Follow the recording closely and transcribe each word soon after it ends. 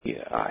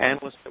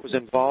analyst that was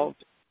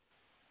involved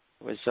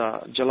was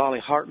Jalali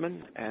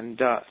Hartman, and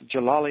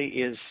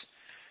Jalali is,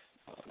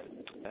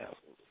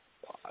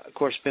 of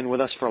course, been with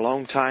us for a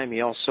long time.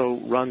 He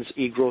also runs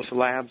eGrowth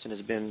Labs and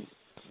has been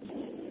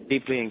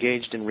deeply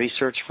engaged in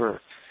research for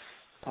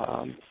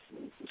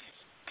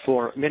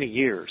many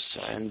years.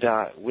 And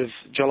with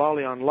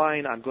Jalali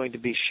online, I'm going to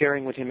be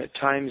sharing with him at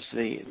times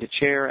the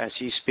chair as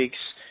he speaks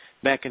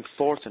back and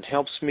forth and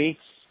helps me.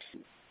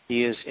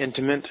 He is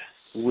intimate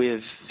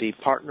with the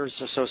partners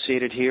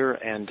associated here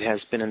and has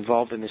been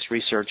involved in this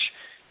research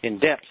in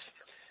depth.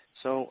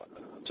 So,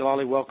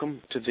 Jalali,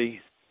 welcome to the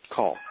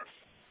call.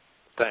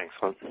 Thanks,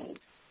 Lon.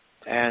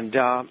 And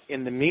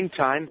in the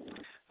meantime,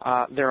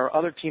 there are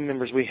other team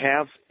members we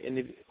have. In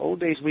the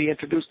old days, we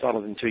introduced all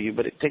of them to you,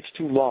 but it takes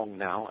too long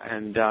now,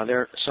 and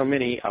there are so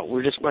many.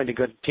 We're just going to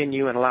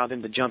continue and allow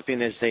them to jump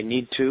in as they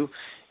need to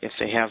if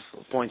they have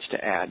points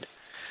to add.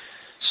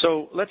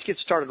 So let's get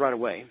started right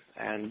away.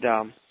 And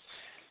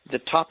the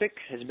topic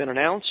has been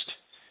announced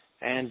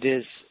and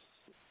is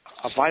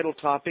a vital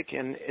topic,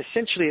 and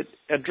essentially it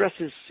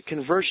addresses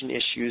conversion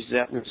issues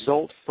that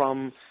result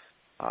from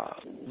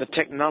the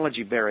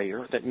technology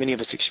barrier that many of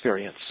us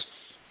experience.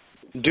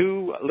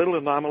 Do little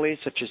anomalies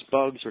such as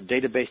bugs or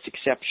database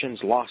exceptions,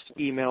 lost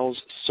emails,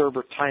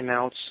 server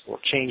timeouts, or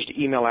changed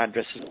email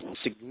addresses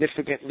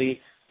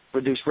significantly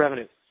reduce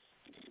revenue?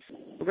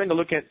 We're going to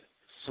look at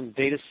some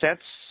data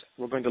sets.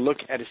 We're going to look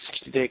at a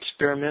 60-day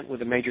experiment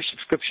with a major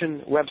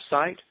subscription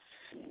website.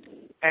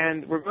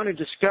 And we're going to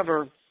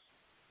discover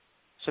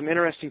some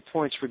interesting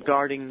points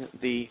regarding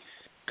the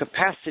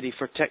capacity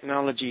for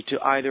technology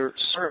to either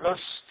serve us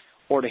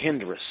or to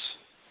hinder us.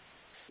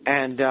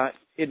 And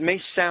it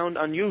may sound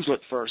unusual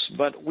at first,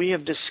 but we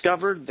have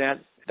discovered that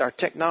our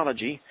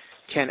technology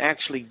can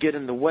actually get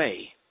in the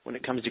way when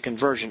it comes to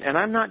conversion. And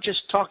I'm not just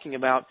talking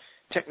about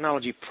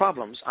technology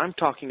problems. I'm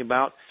talking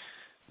about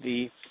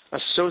the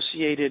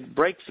associated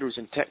breakthroughs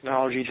in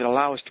technology that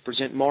allow us to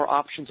present more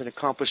options and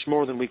accomplish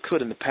more than we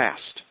could in the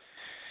past.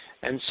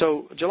 And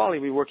so Jalali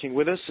will be working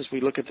with us as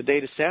we look at the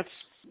data sets.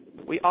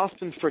 We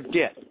often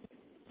forget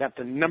that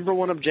the number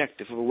one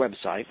objective of a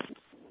website,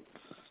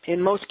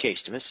 in most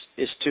cases,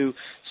 is to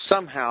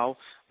somehow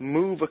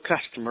move a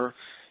customer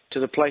to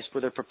the place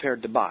where they're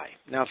prepared to buy.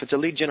 Now, if it's a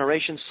lead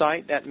generation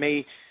site, that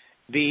may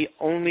be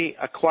only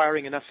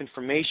acquiring enough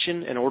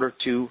information in order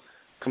to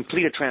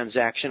complete a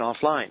transaction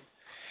offline.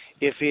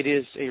 If it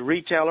is a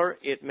retailer,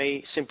 it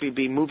may simply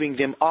be moving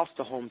them off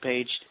the home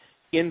page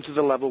into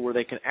the level where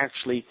they can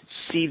actually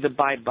see the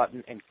buy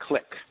button and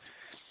click.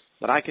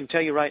 But I can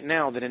tell you right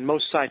now that in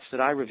most sites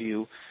that I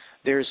review,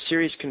 there is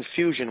serious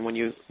confusion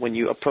when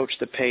you approach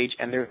the page,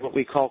 and there are what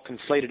we call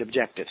conflated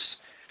objectives.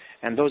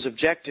 And those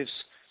objectives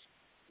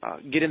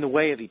get in the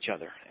way of each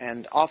other.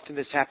 And often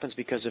this happens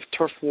because of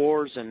turf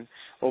wars and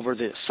over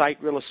the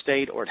site real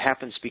estate, or it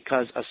happens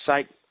because a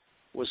site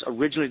was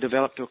originally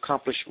developed to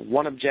accomplish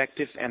one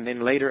objective, and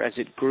then later as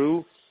it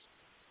grew,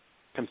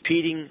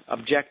 competing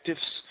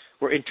objectives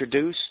were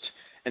introduced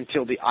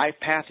until the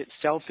iPath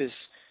itself is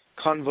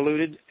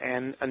convoluted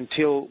and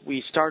until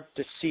we start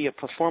to see a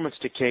performance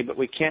decay, but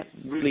we can't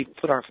really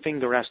put our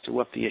finger as to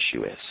what the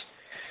issue is.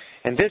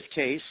 In this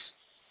case,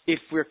 if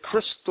we're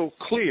crystal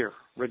clear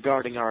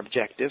regarding our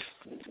objective,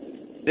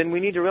 then we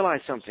need to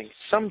realize something.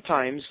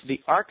 Sometimes the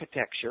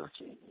architecture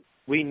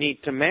we need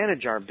to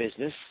manage our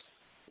business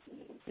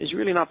is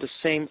really not the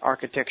same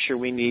architecture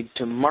we need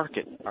to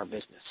market our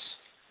business.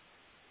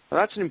 Now,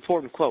 that's an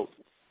important quote.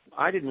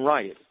 I didn't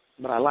write it,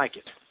 but I like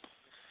it.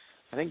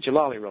 I think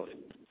Jalali wrote it.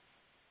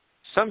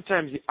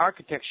 Sometimes the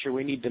architecture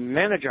we need to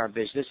manage our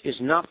business is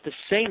not the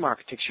same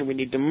architecture we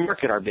need to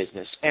market our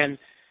business. And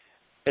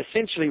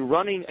essentially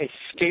running a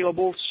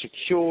scalable,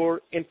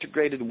 secure,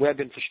 integrated web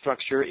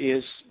infrastructure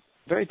is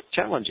very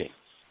challenging.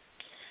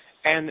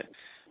 And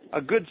a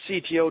good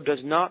CTO does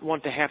not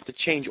want to have to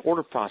change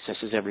order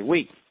processes every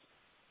week.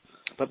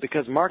 But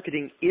because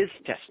marketing is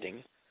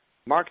testing,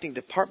 marketing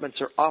departments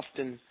are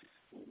often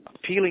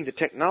appealing to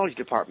technology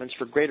departments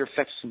for greater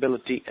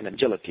flexibility and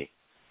agility.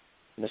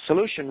 And the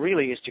solution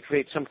really is to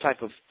create some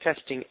type of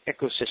testing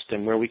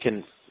ecosystem where we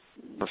can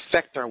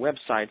perfect our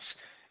websites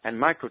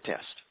and microtest.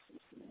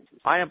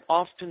 I have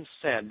often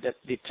said that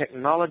the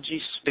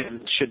technology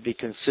spend should be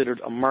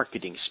considered a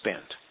marketing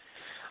spend.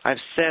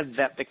 I've said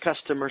that the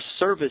customer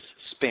service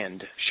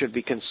spend should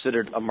be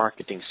considered a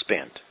marketing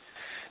spend.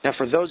 Now,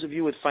 for those of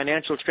you with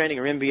financial training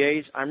or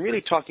MBAs, I'm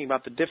really talking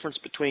about the difference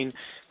between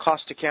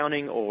cost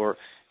accounting or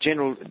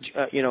general,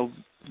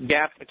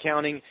 GAAP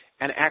accounting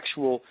and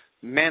actual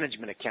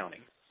management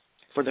accounting.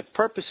 For the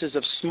purposes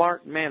of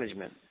smart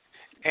management,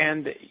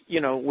 and,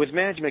 with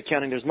management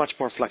accounting, there's much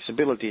more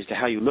flexibility as to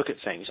how you look at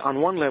things.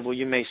 On one level,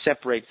 you may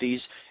separate these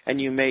and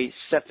you may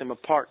set them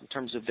apart in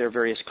terms of their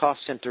various cost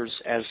centers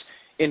as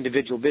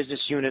individual business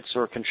units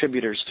or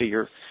contributors to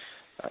your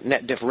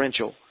net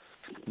differential.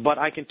 But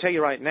I can tell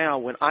you right now,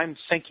 when I'm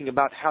thinking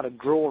about how to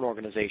grow an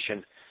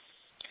organization,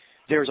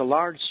 there's a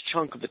large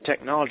chunk of the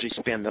technology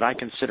spend that I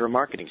consider a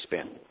marketing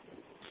spend.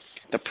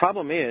 The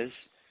problem is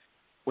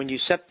when you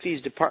set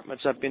these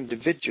departments up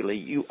individually,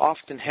 you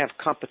often have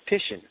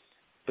competition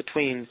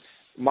between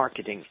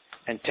marketing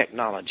and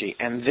technology,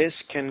 and this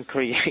can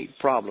create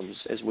problems,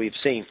 as we've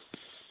seen.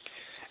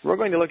 We're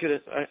going to look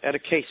at a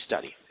case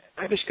study.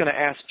 I'm just going to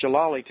ask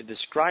Jalali to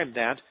describe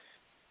that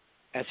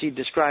as he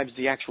describes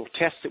the actual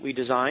test that we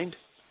designed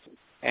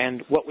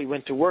and what we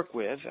went to work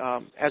with.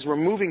 As we're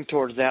moving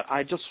towards that,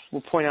 I just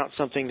will point out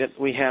something that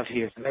we have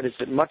here, and that is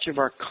that much of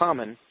our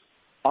common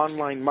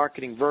online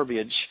marketing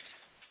verbiage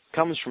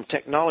comes from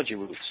technology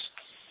roots.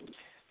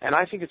 And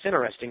I think it's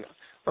interesting.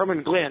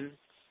 Herman Glenn,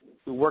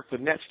 who worked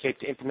with Netscape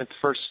to implement the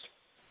first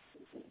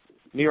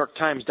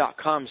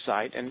NewYorkTimes.com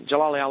site, and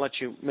Jalali, I'll let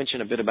you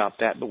mention a bit about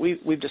that, but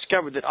we've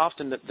discovered that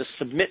often the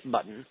submit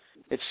button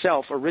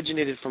itself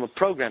originated from a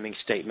programming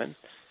statement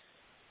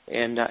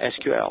in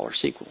SQL or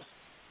SQL.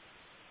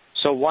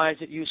 So why is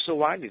it used so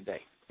widely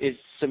today? Is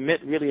submit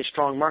really a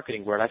strong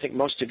marketing word? I think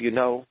most of you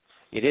know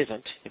it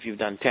isn't if you've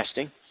done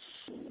testing.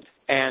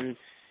 And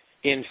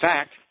in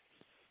fact,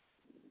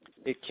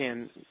 it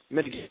can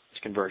mitigate its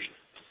conversion.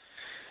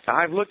 Now,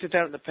 I've looked at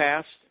that in the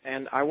past,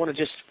 and I want to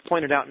just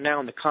point it out now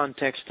in the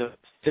context of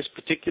this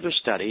particular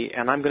study,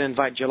 and I'm going to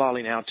invite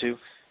Jalali now to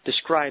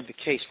describe the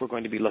case we're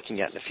going to be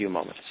looking at in a few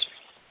moments.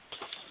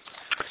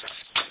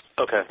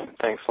 Okay,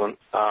 thanks, Lynn.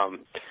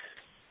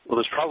 Well,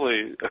 there's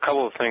probably a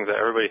couple of things that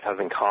everybody has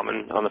in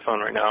common on the phone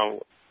right now.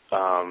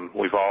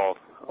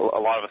 A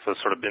lot of us have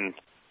sort of been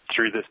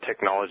through this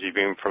technology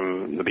boom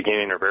from the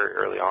beginning or very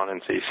early on,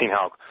 and so you've seen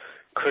how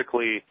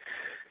quickly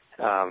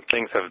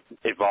things have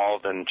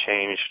evolved and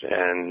changed,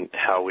 and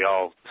how we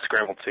all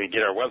scramble to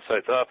get our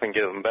websites up and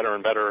get them better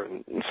and better,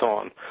 and so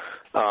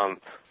on.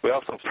 We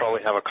also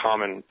probably have a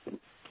common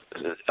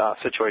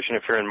situation.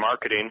 If you're in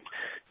marketing,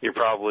 you're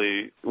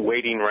probably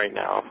waiting right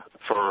now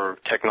for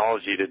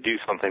technology to do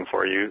something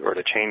for you, or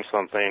to change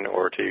something,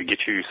 or to get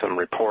you some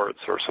reports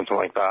or something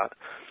like that.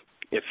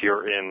 If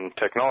you're in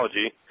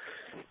technology,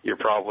 you're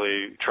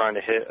probably trying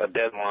to hit a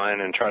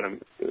deadline and trying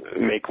to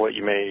make what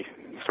you may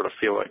sort of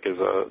feel like is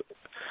a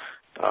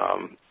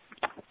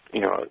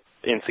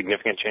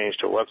insignificant change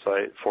to a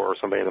website for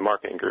somebody in the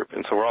marketing group.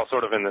 And so we're all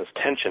sort of in this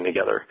tension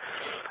together.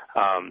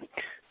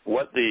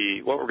 What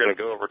we're going to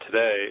go over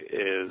today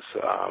is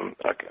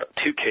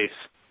two case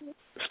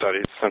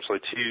studies, essentially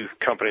two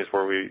companies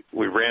where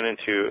we ran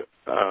into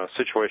a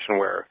situation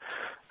where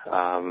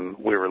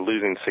we were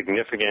losing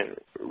significant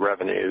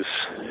revenues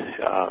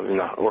in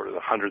the order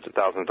of hundreds of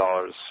thousands of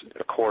dollars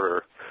a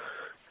quarter,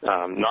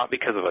 not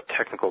because of a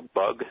technical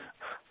bug,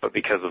 but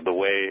because of the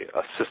way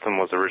a system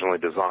was originally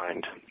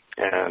designed.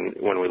 And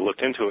when we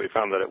looked into it, we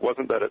found that it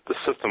wasn't that the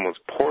system was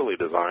poorly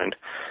designed,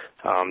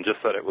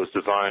 just that it was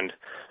designed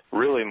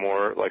really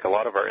more like a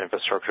lot of our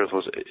infrastructures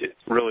was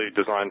really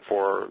designed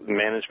for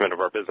management of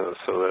our business,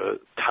 so the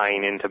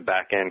tying into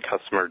back-end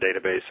customer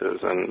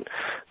databases and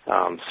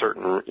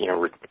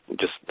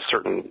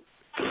certain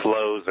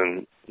flows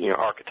and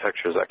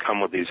architectures that come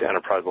with these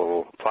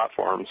enterprise-level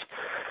platforms.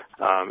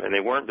 And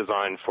they weren't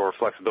designed for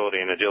flexibility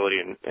and agility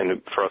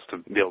and for us to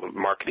be able to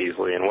market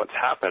easily. And what's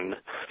happened,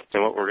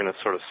 and what we're going to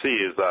sort of see,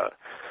 is that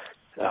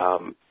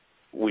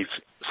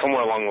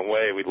somewhere along the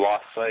way, we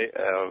lost sight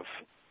of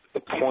the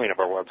point of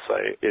our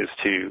website is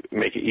to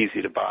make it easy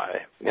to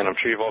buy. And I'm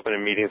sure you've all been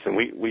in meetings, and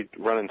we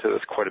run into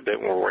this quite a bit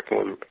when we're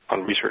working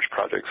on research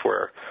projects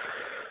where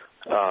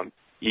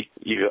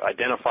you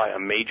identify a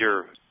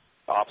major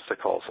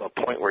obstacle, so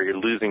a point where you're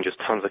losing just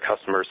tons of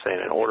customers, say, in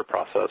an order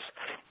process,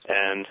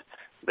 and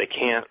they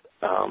can't,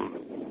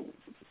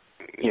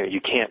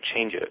 you can't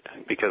change it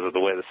because of the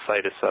way the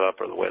site is set up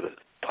or the way the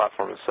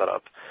platform is set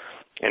up.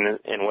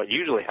 And what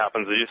usually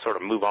happens is you just sort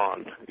of move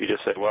on. You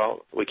just say,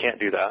 well, we can't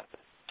do that.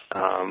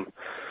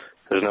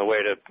 There's no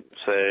way to,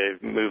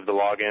 say, move the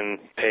login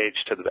page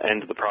to the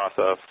end of the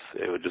process.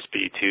 It would just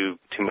be too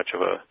much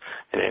of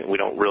and we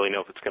don't really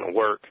know if it's going to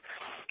work,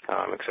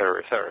 et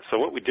cetera, et cetera. So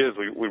what we did is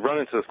we run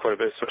into this quite a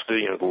bit,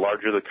 especially, the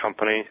larger the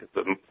company,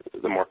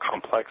 the more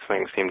complex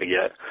things seem to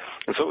get.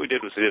 And so what we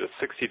did was we did a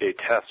 60-day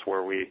test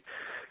where we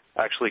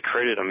actually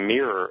created a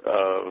mirror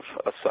of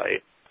a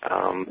site,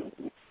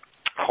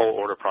 whole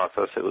order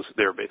process.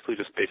 They were basically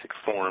just basic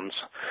forms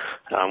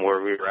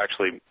where we were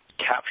actually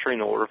capturing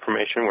the order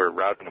information. We're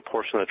routing a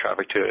portion of the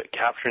traffic to it,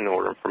 capturing the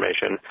order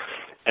information,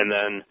 and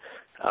then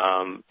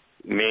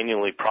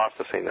manually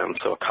processing them.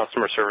 So a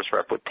customer service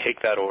rep would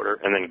take that order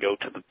and then go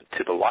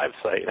to the live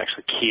site and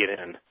actually key it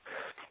in.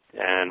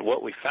 And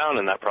what we found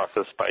in that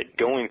process, by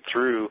going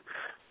through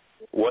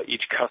what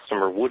each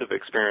customer would have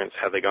experienced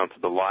had they gone to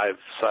the live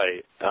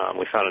site,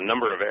 we found a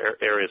number of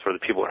areas where the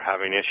people were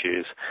having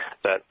issues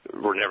that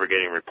were never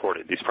getting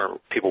reported. These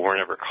people were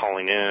never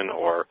calling in,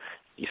 or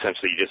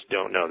essentially you just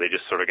don't know. They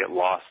just sort of get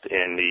lost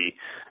in the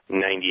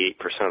 98%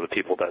 of the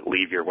people that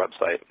leave your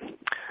website.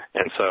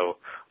 And so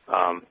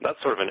that's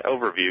sort of an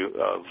overview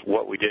of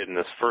what we did in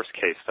this first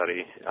case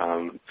study.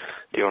 Do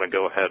you want to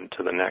go ahead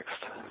to the next?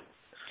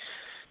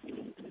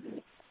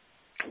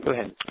 Go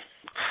ahead.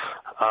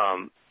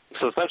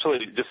 So essentially,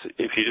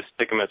 if you just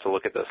take a minute to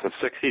look at this, in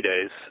 60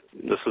 days,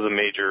 this is a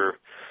major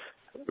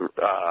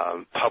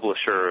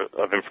publisher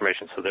of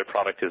information. So their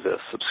product is a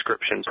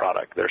subscription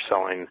product. They're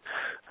selling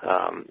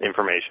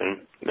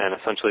information, and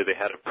essentially they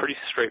had a pretty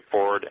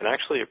straightforward and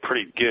actually a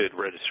pretty good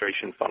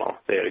registration funnel.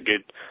 They had a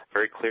good,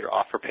 very clear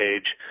offer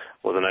page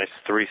with a nice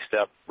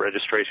 3-step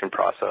registration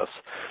process.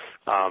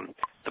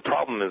 The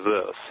problem is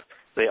this.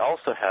 They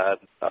also had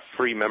a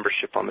free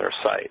membership on their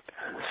site.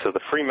 So the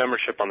free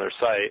membership on their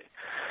site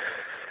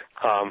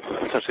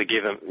essentially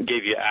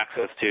gave you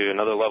access to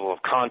another level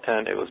of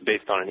content. It was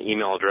based on an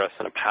email address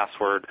and a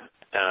password,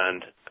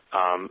 and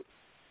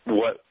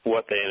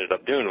what they ended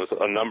up doing was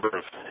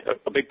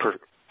a big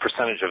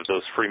percentage of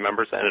those free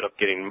members ended up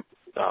getting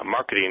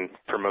marketing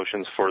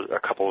promotions for a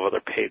couple of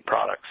other paid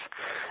products.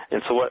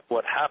 And so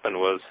what happened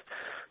was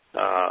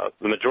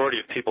the majority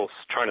of people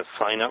trying to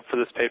sign up for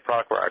this paid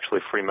product were actually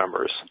free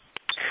members.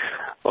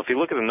 Well, if you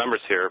look at the numbers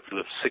here, for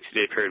the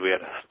 60-day period, we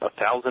had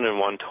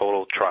 1,001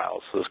 total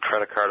trials. So those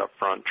credit card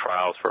upfront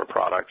trials for a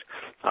product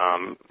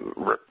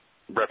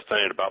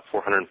represented about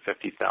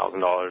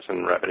 $450,000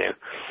 in revenue.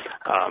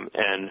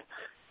 And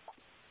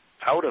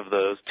out of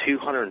those,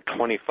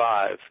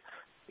 225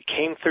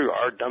 came through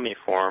our dummy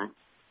form,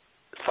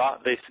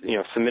 thought they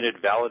submitted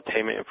valid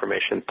payment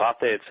information, thought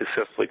they had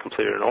successfully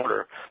completed an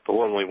order, but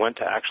when we went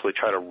to actually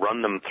try to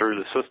run them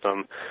through the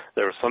system,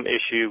 there was some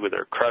issue with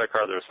their credit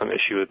card, there was some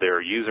issue with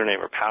their username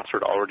or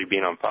password already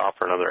being on file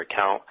for another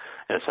account,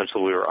 and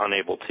essentially we were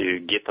unable to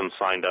get them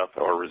signed up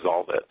or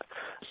resolve it.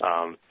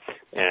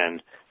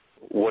 And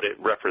what it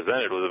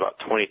represented was about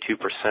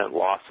 22%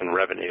 loss in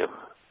revenue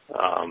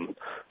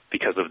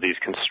because of these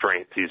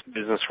constraints, these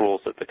business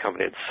rules that the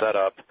company had set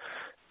up,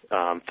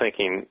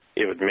 thinking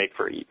it would make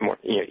for more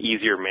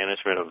easier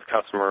management of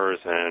customers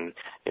and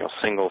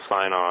single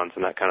sign-ons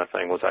and that kind of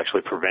thing, was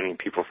actually preventing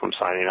people from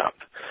signing up.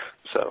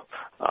 So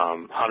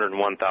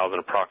 101,000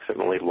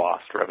 approximately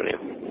lost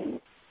revenue.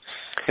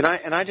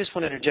 And I just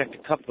want to interject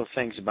a couple of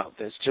things about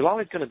this.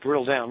 Jalali's going to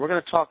drill down. We're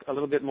going to talk a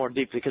little bit more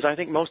deeply because I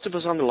think most of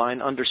us on the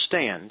line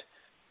understand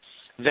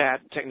that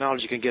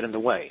technology can get in the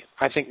way.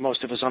 I think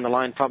most of us on the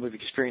line probably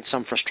experience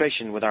some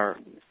frustration with our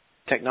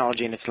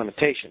technology and its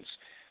limitations.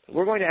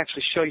 We're going to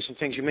actually show you some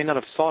things you may not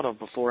have thought of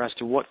before as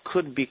to what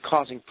could be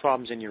causing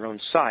problems in your own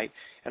site,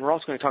 and we're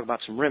also going to talk about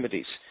some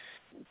remedies.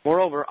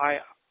 Moreover, I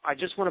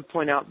just want to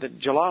point out that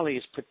Jalali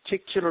is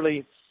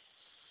particularly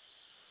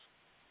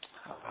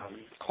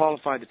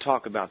qualified to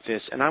talk about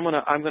this, and I'm going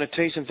to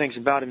tell you some things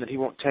about him that he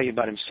won't tell you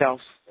about himself.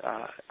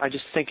 I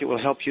just think it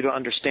will help you to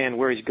understand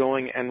where he's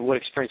going and what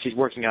experience he's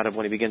working out of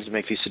when he begins to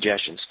make these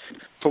suggestions.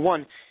 For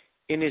one,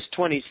 in his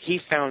 20s, he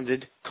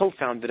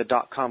co-founded a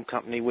 .com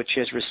company which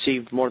has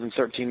received more than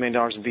 $13 million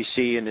in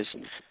VC and is,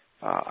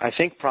 I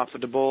think,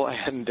 profitable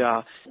and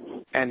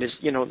is,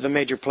 the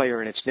major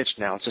player in its niche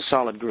now. It's a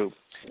solid group.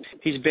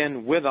 He's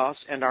been with us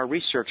and our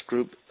research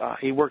group.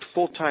 He worked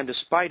full-time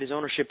despite his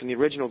ownership in the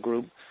original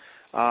group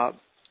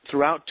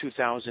throughout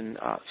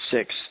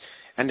 2006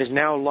 and has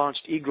now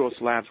launched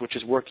eGrowth Labs, which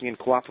is working in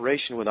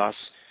cooperation with us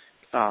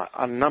on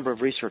a number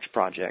of research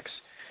projects.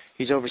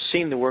 He's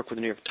overseen the work with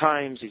the New York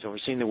Times. He's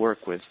overseen the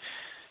work with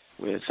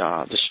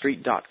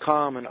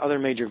TheStreet.com and other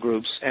major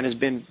groups, and has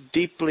been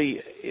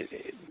deeply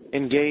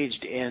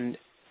engaged in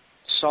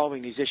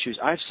solving these issues.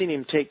 I've seen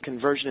him take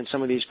conversion in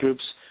some of these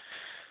groups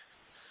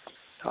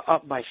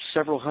up by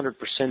several hundred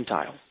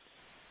percentile.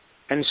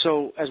 And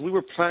so as we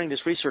were planning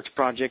this research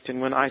project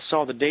and when I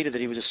saw the data that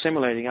he was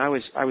assimilating, I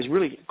was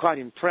really quite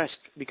impressed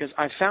because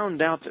I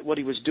found out that what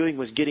he was doing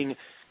was getting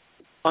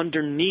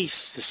underneath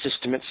the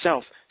system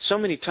itself. So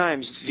many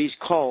times these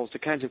calls, the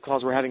kinds of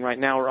calls we're having right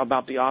now, are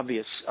about the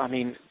obvious. I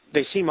mean,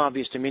 they seem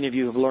obvious to many of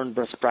you who have learned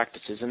best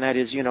practices, and that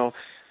is,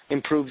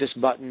 improve this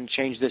button,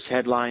 change this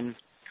headline,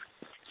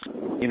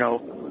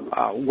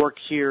 work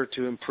here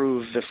to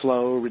improve the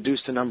flow,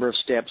 reduce the number of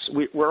steps.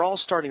 We're all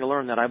starting to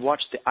learn that. I've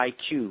watched the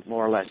IQ,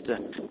 more or less, to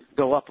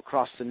go up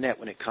across the net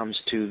when it comes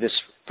to this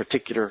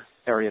particular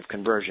area of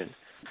conversion.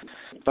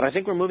 But I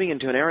think we're moving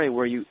into an area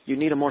where you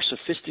need a more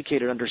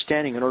sophisticated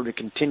understanding in order to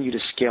continue to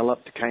scale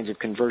up the kinds of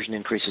conversion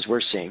increases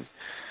we're seeing.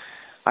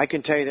 I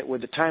can tell you that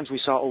with the times we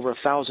saw over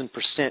 1,000%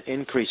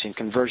 increase in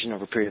conversion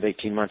over a period of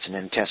 18 months in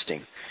end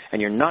testing. And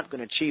you're not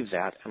going to achieve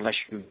that unless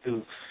you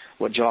do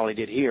what Jalali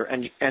did here.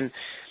 And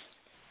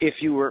if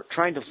you were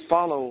trying to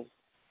follow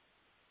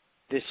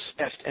this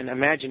test and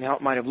imagine how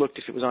it might have looked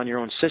if it was on your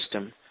own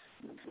system,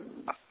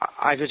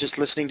 I was just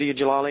listening to you,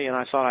 Jalali, and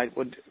I thought I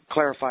would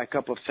clarify a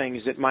couple of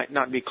things that might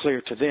not be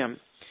clear to them.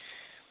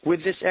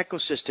 With this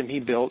ecosystem he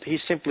built, he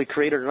simply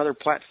created another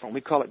platform.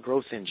 We call it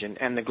Growth Engine,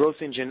 and the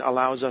Growth Engine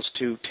allows us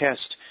to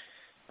test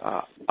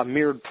a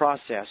mirrored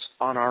process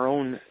on our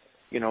own,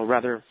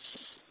 rather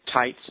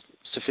tight,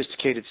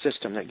 sophisticated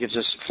system that gives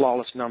us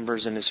flawless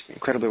numbers and is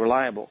incredibly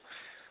reliable.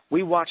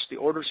 We watched the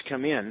orders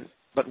come in,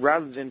 but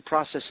rather than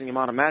processing them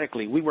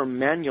automatically, we were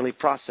manually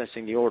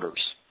processing the orders.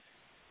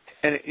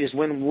 And it is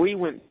when we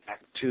went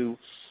back to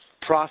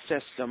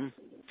process them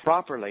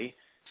properly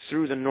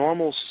through the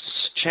normal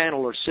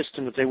channel or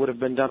system that they would have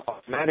been done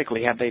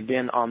automatically had they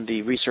been on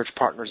the research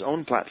partner's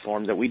own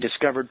platform that we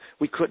discovered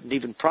we couldn't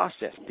even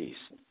process these.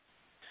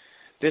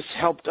 this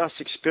helped us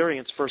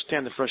experience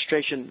firsthand the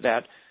frustration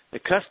that the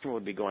customer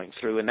would be going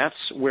through, and that's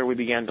where we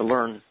began to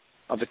learn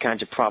of the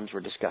kinds of problems we're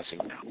discussing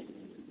now.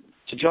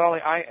 So, Jolly,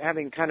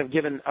 having kind of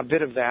given a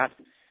bit of that,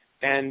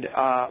 and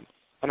I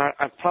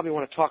probably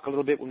want to talk a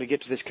little bit when we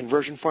get to this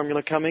conversion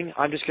formula coming.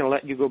 I'm just going to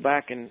let you go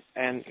back and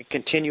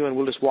continue, and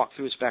we'll just walk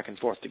through this back and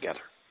forth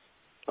together.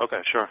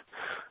 Okay, sure.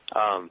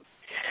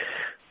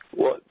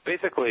 Well,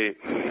 basically,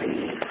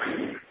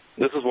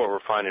 this is what we're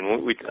finding.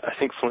 I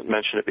think Flint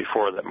mentioned it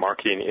before, that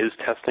marketing is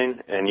testing,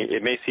 and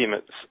it may seem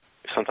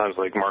sometimes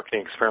like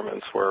marketing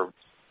experiments where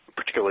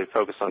particularly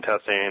focused on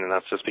testing, and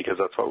that's just because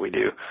that's what we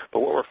do.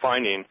 But what we're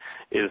finding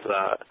is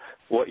that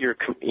what your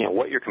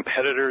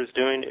competitor is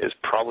doing is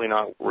probably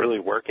not really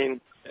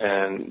working,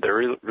 and there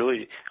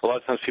really a lot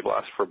of times people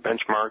ask for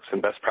benchmarks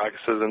and best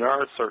practices, and there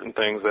are certain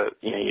things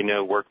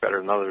that work better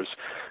than others.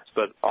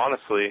 But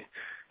honestly,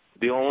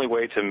 the only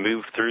way to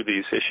move through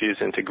these issues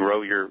and to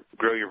grow your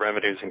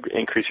revenues and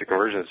increase your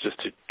conversions is just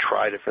to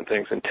try different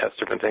things and test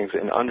different things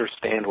and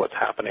understand what's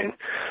happening.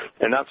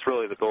 And that's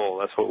really the goal.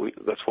 That's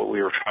what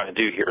we were trying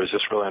to do here, is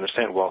just really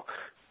understand, well,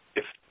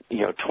 if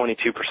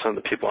 22% of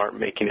the people aren't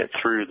making it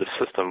through the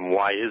system,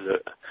 why is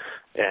it?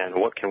 And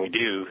what can we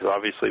do? Because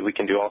obviously we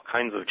can do all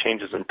kinds of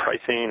changes in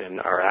pricing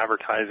and our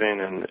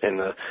advertising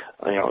and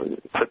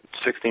put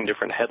 16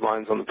 different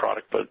headlines on the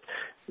product, but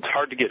it's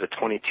hard to get a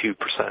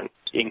 22%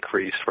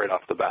 increase right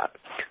off the bat.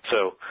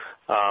 So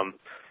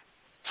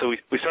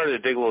we started to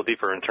dig a little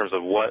deeper in terms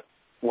of what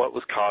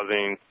was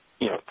causing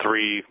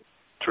 3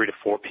 to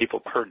 4 people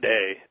per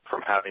day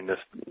from having this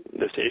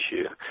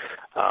issue,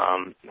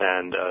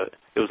 and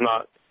it was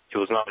not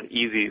an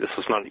easy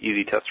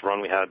test to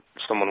run. We had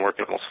someone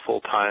working almost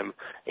full time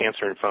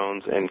answering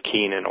phones and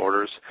keying in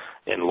orders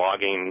and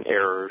logging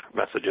error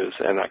messages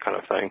and that kind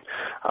of thing.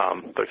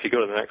 But if you go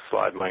to the next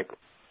slide, Mike.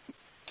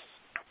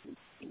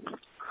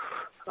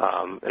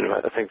 And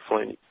I think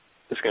Flint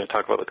is going to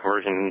talk about the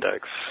conversion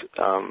index.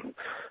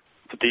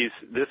 But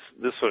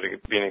this would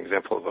be an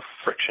example of a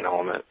friction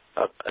element,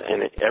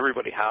 and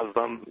everybody has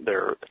them.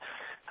 They're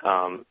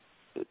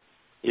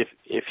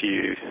if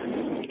you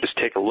just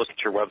take a look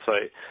at your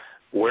website,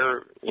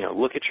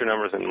 look at your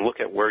numbers and look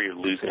at where you're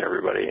losing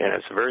everybody, and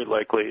it's very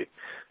likely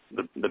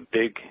the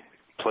big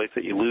place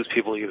that you lose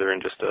people either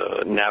in just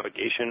a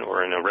navigation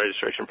or in a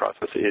registration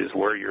process is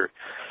where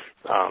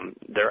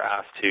they're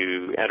asked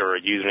to enter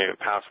a username and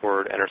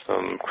password, enter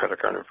some credit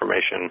card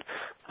information,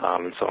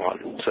 and so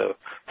on. So,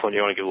 Flynn,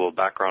 you want to give a little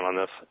background on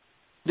this?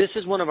 This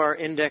is one of our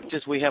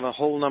indexes. We have a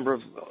whole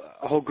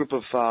group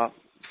of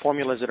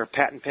formulas that are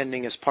patent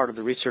pending as part of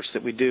the research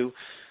that we do.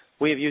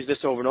 We have used this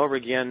over and over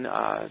again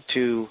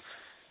to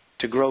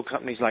grow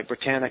companies like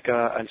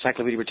Britannica,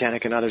 Encyclopedia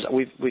Britannica, and others.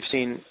 We've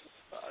seen,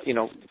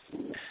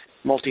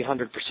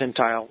 multi-hundred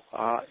percentile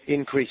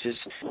increases.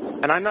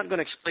 And I'm not going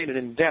to explain it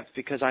in depth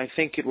because I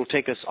think it will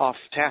take us off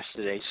task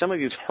today. Some of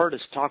you have heard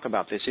us talk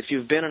about this. If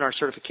you've been in our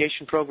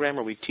certification program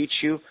where we teach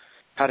you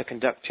how to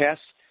conduct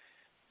tests,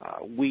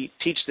 we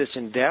teach this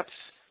in depth.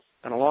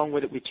 And along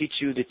with it, we teach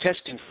you the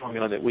testing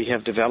formula that we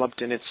have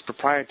developed, and it's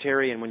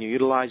proprietary, and when you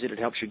utilize it, it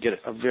helps you get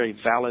a very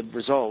valid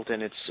result.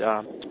 And it's,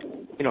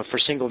 for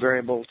single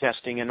variable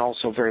testing and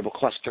also variable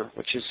cluster,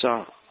 which is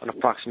an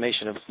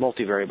approximation of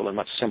multivariable and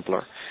much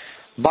simpler.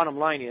 Bottom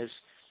line is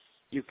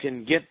you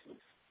can get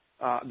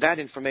that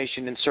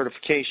information in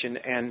certification,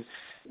 and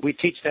we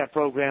teach that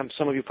program.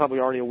 Some of you probably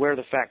already aware of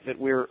the fact that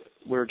we're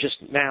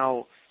just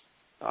now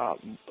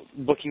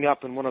booking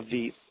up in one of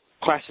the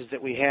classes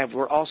that we have.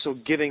 We're also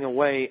giving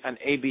away an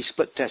A/B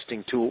split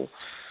testing tool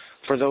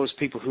for those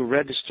people who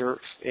register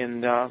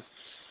in,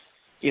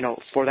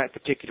 for that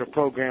particular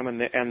program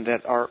and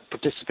that are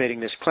participating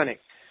in this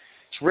clinic.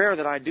 It's rare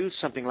that I do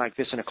something like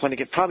this in a clinic.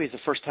 It probably is the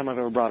first time I've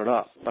ever brought it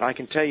up, but I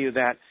can tell you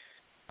that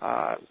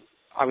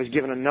I was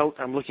given a note.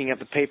 I'm looking at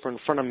the paper in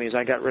front of me as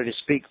I got ready to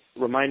speak,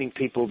 reminding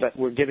people that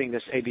we're giving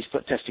this A/B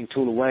split testing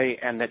tool away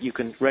and that you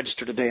can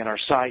register today on our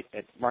site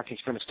at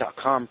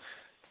marketingexperiments.com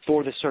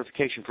for the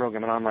certification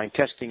program in online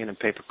testing and in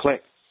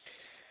pay-per-click.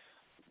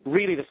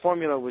 Really, the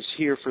formula was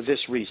here for this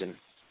reason.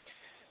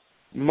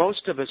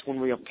 Most of us, when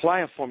we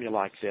apply a formula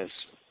like this,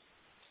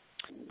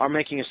 are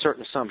making a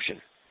certain assumption.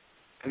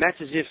 And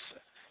that's as if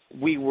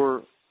we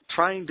were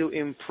trying to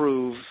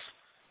improve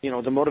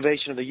the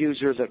motivation of the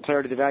user, the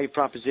clarity of the value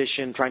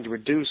proposition, trying to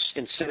reduce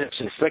incentives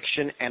and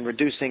friction and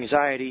reduce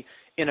anxiety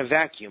in a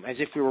vacuum, as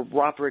if we were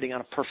operating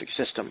on a perfect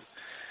system.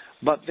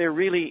 But there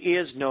really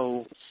is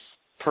no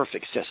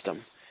perfect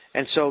system.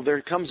 And so there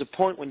comes a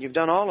point when you've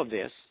done all of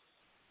this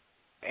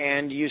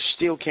and you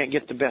still can't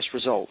get the best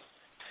result.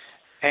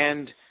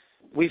 And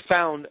we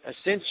found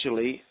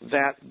essentially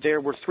that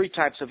there were 3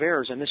 types of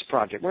errors in this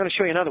project. We're going to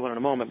show you another one in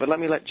a moment, but let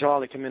me let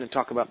Jolly come in and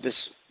talk about this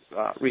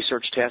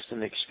research test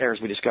and the errors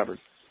we discovered.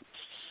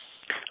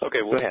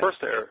 Okay, well, the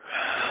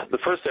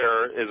first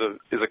error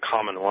is a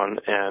common one,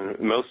 and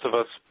most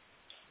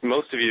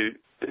of you,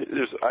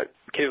 I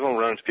occasionally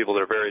run into people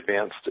that are very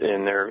advanced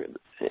in their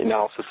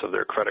analysis of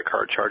their credit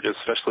card charges,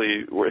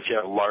 especially if you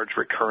have large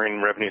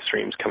recurring revenue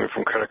streams coming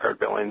from credit card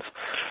billings.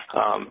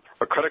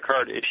 But credit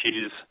card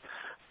issues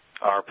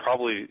are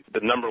probably the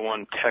number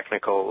one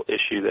technical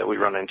issue that we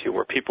run into,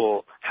 where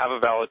people have a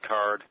valid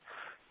card,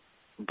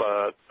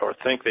 or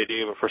think they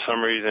do, but for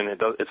some reason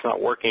it's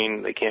not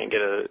working. They can't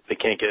get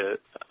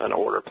an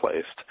order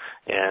placed.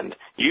 And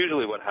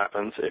usually, what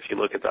happens if you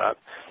look at that,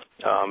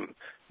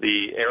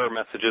 the error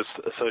messages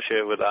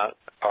associated with that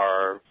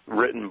are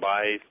written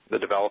by the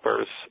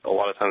developers. A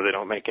lot of times they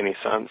don't make any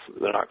sense.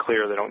 They're not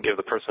clear. They don't give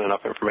the person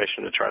enough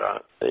information to try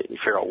to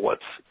figure out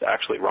what's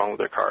actually wrong with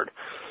their card.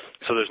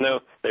 So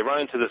they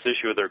run into this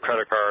issue with their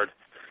credit card.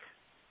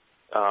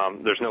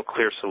 There's no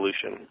clear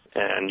solution.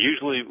 And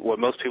usually what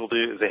most people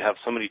do is they have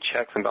so many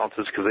checks and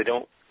balances because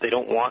they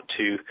don't want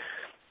to,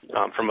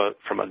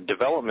 from a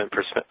development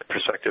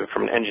perspective,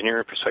 from an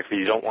engineering perspective,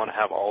 you don't want to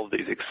have all of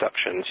these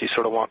exceptions. You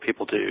sort of want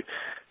people to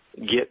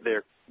get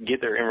their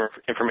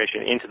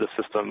information into the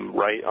system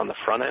right on the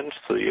front end,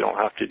 so you don't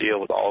have to deal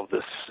with all of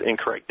this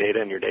incorrect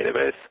data in your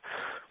database.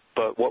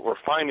 But what we're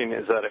finding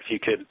is that if you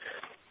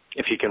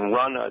can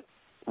run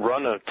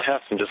a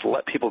test and just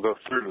let people go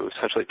through,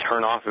 essentially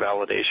turn off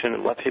validation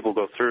and let people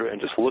go through and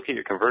just look at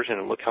your conversion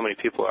and look how many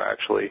people are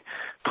actually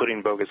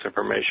putting bogus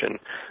information.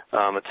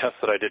 A test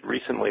that I did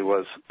recently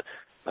was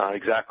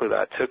exactly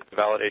that. Took the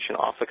validation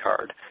off the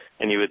card,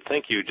 and you would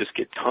think you would just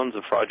get tons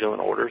of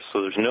fraudulent orders.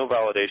 So there's no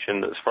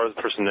validation. As far as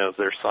the person knows,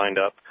 they're signed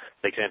up.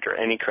 They can enter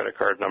any credit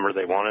card number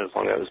they wanted as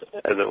long as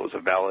it was a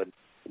valid,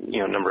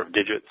 number of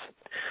digits.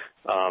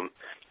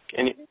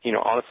 And,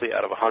 honestly,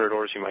 out of 100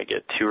 orders, you might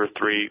get 2 or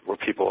 3 where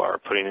people are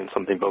putting in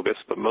something bogus.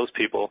 But most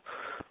people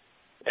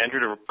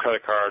entered a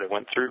credit card. It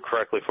went through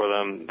correctly for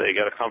them. They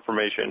got a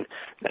confirmation.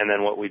 And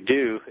then what we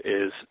do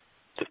is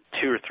the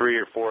 2 or 3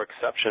 or 4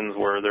 exceptions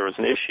where there was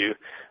an issue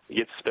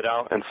gets spit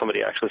out and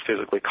somebody actually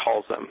physically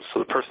calls them. So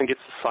the person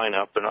gets to sign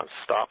up. They're not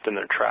stopped in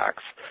their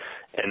tracks.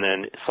 And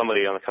then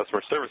somebody on the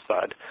customer service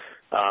side.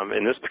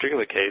 In this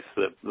particular case,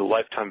 the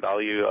lifetime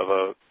value of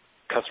a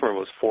customer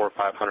was $400 or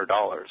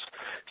 $500.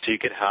 So you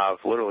could have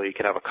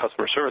a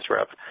customer service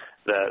rep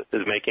that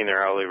is making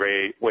their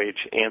hourly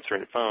wage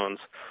answering phones,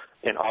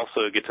 and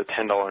also gets a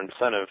 $10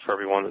 incentive for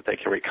every one that they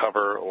can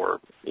recover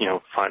or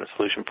find a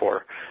solution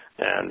for.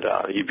 And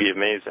you'd be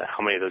amazed at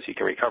how many of those you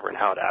can recover and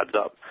how it adds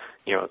up.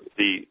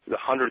 The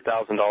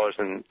 $100,000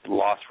 in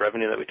lost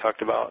revenue that we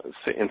talked about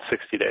in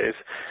 60 days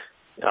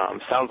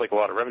sounds like a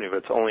lot of revenue, but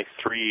it's only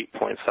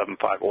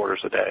 3.75 orders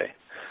a day.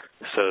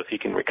 So if you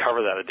can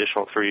recover that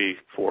additional 3-4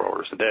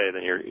 orders a day,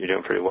 then you're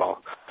doing pretty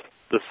well.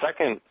 The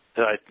second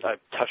that I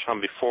touched on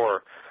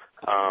before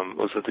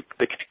was that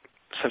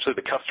essentially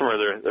the customer,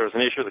 there was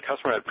an issue. The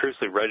customer had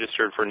previously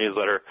registered for a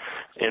newsletter,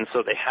 and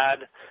so they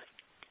had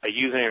a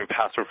username and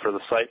password for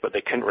the site, but they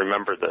couldn't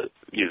remember the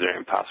username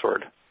and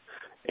password.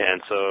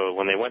 And so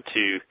when they went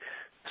to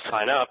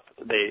sign up,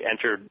 they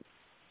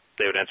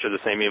would enter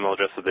the same email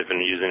address that they've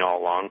been using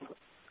all along.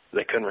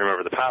 They couldn't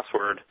remember the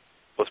password,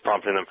 was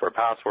prompting them for a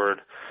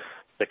password.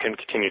 They couldn't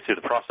continue through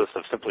the process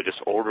of simply just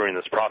ordering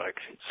this product.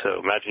 So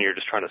imagine you're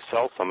just trying to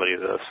sell somebody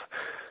this.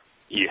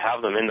 You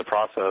have them in the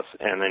process,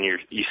 and then you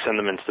send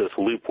them into this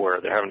loop where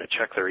they're having to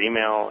check their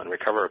email and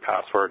recover a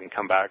password and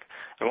come back.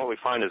 And what we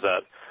find is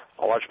that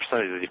a large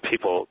percentage of these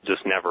people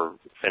just never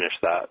finish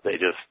that. They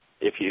just,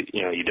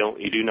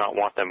 you do not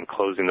want them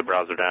closing the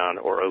browser down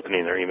or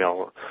opening their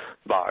email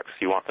box.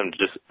 You want them to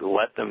just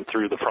let them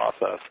through the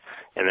process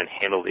and then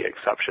handle the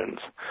exceptions.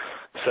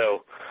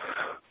 So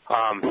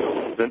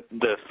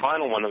the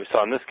final one that we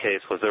saw in this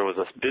case was there was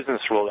a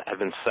business rule that had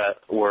been set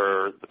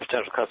where the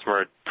potential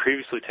customer had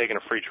previously taken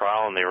a free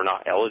trial and they were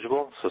not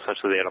eligible. So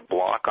essentially they had a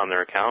block on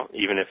their account,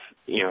 even if,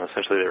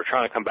 essentially they were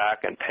trying to come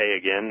back and pay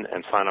again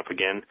and sign up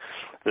again.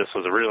 This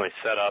was originally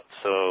set up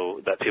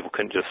so that people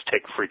couldn't just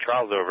take free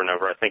trials over and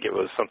over. I think it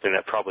was something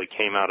that probably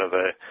came out of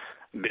a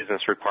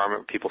business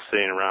requirement, people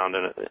sitting around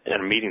in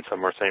a meeting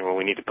somewhere saying, well,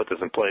 we need to put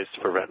this in place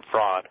to prevent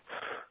fraud.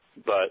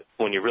 But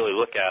when you really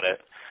look at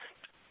it,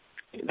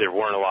 there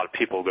weren't a lot of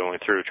people going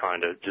through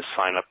trying to just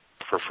sign up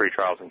for free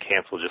trials and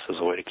cancel just as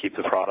a way to keep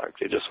the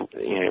product. It just,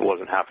 it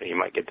wasn't happening. You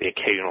might get the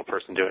occasional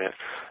person doing it.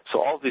 So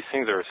all of these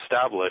things are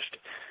established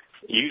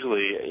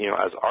usually,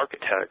 as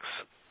architects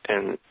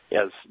and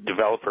as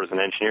developers and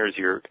engineers,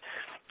 you're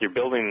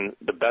building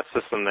the best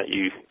system that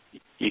you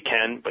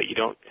can, but you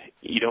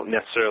don't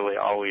necessarily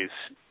always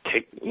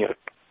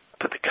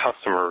put the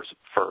customers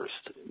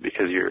first,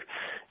 because you're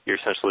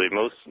essentially,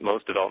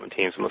 most development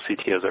teams, most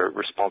CTOs are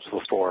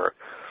responsible for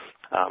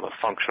a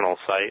functional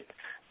site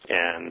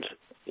and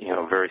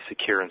very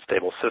secure and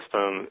stable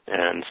system,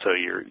 and so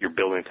you're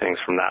building things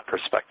from that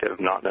perspective,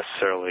 not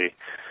necessarily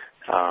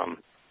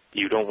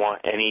you don't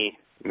want any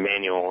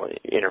manual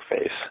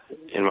interface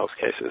in most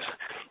cases.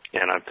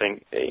 And I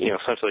think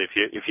essentially if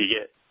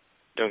you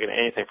don't get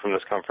anything from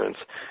this conference,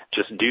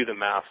 just do the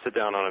math, sit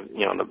down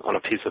on a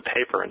piece of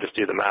paper and just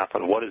do the math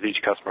on what is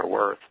each customer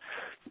worth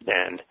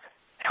and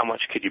how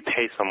much could you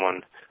pay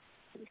someone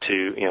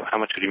to, how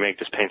much could you make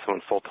just paying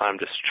someone full-time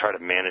just to try to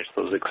manage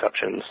those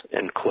exceptions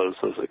and close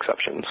those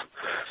exceptions.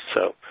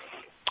 So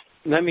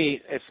let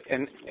me,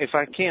 if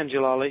I can,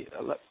 Jalali,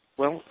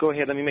 well, go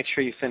ahead. Let me make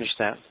sure you finish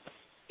that.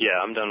 Yeah,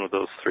 I'm done with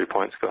those 3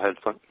 points. Go ahead,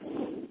 Flint.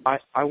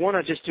 I want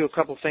to just do a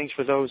couple things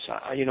for those.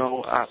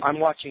 I'm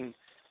watching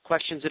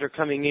questions that are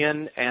coming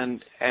in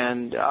and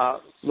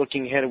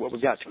looking ahead at what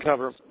we've got to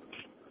cover.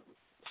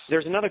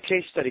 There's another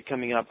case study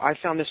coming up. I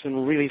found this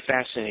one really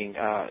fascinating.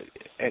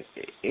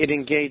 It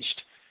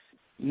engaged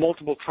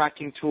multiple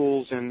tracking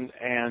tools,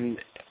 and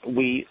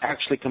we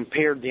actually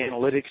compared the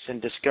analytics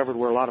and discovered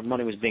where a lot of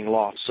money was being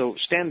lost. So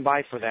stand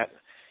by for that.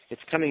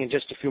 It's coming in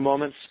just a few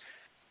moments.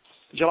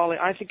 Jalali,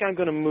 I think I'm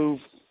going to move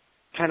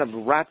kind of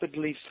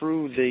rapidly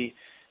through the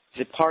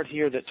part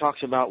here that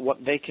talks about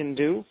what they can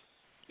do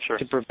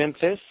to prevent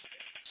this,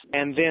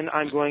 and then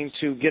I'm going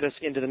to get us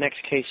into the next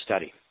case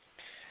study.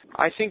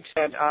 I think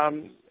that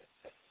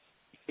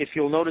if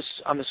you'll notice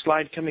on the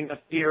slide coming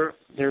up here,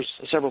 there's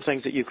several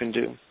things that you can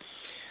do.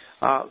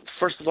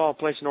 First of all,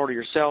 place an order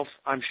yourself.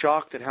 I'm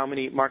shocked at how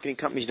many marketing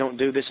companies don't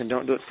do this and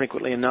don't do it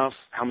frequently enough,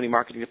 how many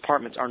marketing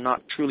departments are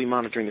not truly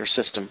monitoring their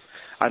system.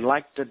 I'd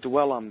like to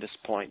dwell on this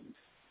point.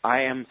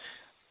 I am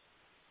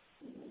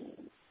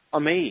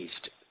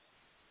amazed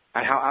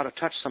at how out of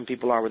touch some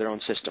people are with their own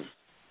system.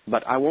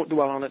 But I won't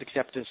dwell on it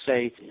except to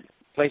say,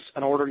 place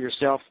an order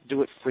yourself,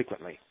 do it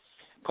frequently.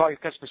 Call your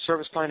customer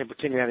service line and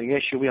pretend you're having an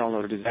issue. We all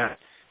know to do that,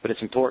 but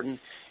it's important.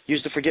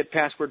 Use the forget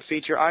password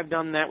feature. I've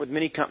done that with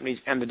many companies,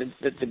 and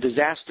the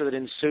disaster that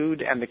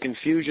ensued and the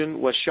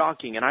confusion was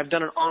shocking. And I've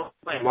done it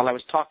online while I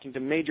was talking to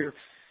major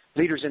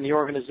leaders in the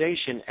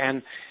organization,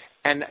 and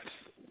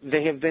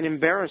they have been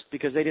embarrassed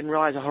because they didn't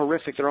realize how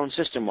horrific their own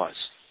system was.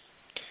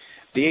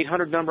 The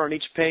 800 number on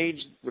each page,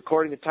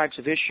 recording the types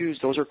of issues,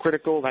 those are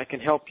critical. That can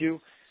help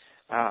you.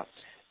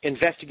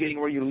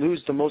 Investigating where you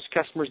lose the most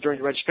customers during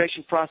the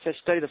registration process,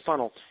 study the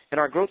funnel. In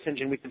our growth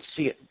engine, we can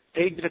see it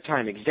days at a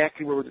time,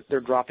 exactly where they're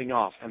dropping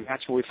off, and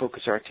that's where we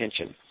focus our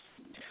attention.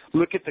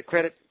 Look at the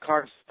credit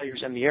card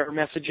failures and the error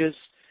messages.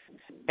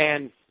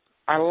 And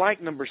I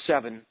like number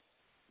 7,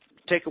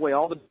 take away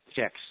all the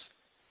checks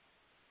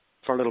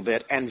for a little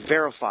bit and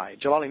verify.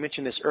 Jalali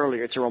mentioned this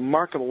earlier. It's a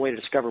remarkable way to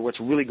discover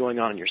what's really going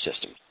on in your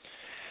system.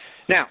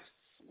 Now,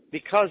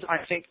 because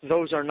I think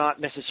those are not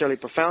necessarily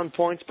profound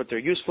points, but they're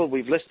useful,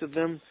 we've listed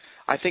them.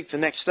 I think the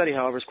next study,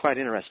 however, is quite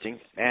interesting,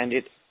 and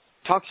it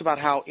talks about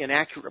how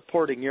inaccurate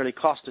reporting nearly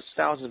cost us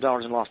thousands of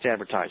dollars in lost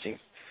advertising.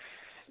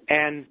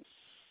 And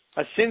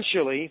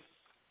essentially,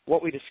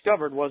 what we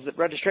discovered was that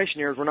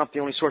registration errors were not the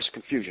only source of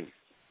confusion.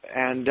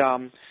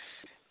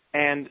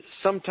 And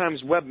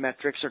sometimes web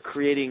metrics are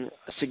creating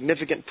a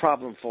significant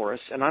problem for us,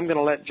 and I'm going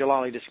to let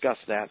Jalali discuss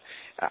that.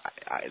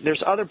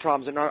 There's other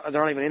problems that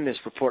aren't even in this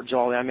report,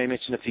 Jalali, I may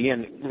mention at the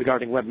end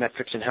regarding web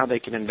metrics and how they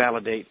can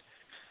invalidate,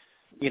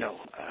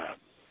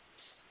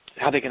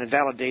 how they can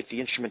invalidate the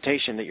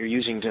instrumentation that you're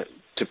using to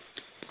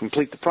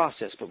complete the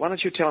process. But why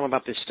don't you tell them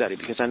about this study,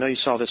 because I know you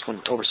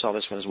oversaw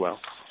this one as well.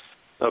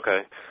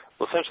 Okay.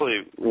 Well,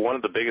 essentially, one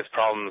of the biggest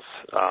problems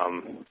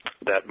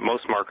that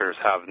most marketers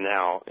have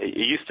now, it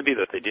used to be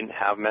that they didn't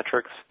have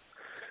metrics,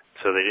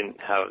 so they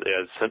had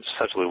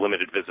such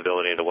limited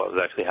visibility into what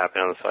was actually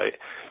happening on the site.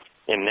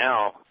 And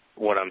now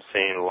what I'm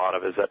seeing a lot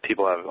of is that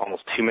people have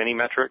almost too many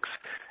metrics,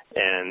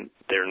 and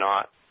they're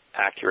not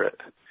accurate.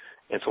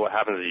 And so what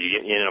happens is you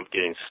end up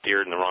getting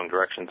steered in the wrong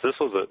direction. So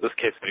this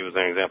case study was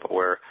an example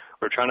where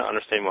we're trying to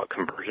understand what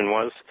conversion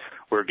was.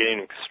 We're getting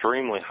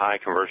extremely high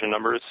conversion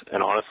numbers,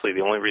 and honestly,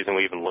 the only reason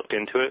we even looked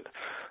into it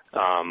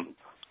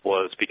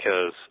was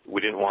because we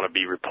didn't want to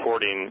be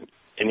reporting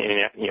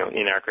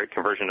inaccurate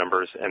conversion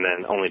numbers and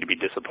then only to be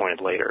disappointed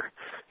later.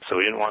 So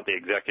we didn't want the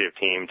executive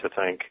team to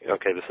think,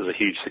 okay, this is a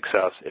huge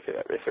success if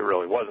it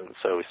really wasn't.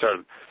 So we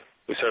started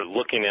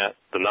looking at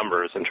the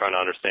numbers and trying to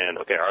understand,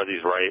 okay, are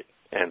these right?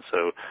 And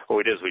so what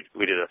we did is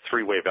we did a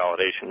 3-way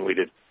validation. We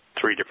did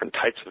 3 different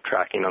types of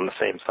tracking on the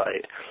same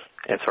site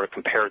and sort of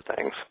compared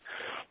things.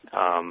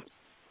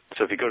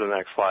 So if you go to the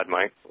next slide,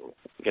 Mike,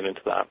 get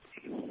into that.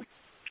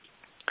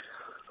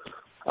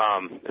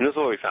 And this is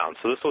what we found.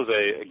 So this was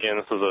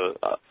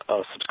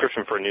a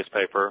subscription for a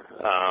newspaper.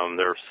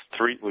 There's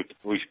 3.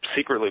 We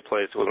secretly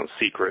placed. It wasn't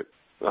secret,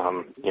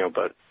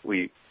 but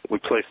we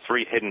placed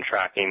 3 hidden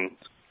tracking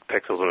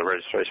pixels in the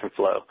registration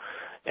flow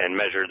and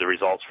measured the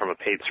results from a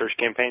paid search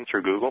campaign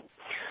through Google.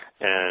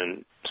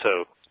 And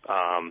so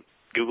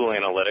Google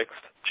Analytics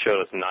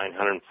showed us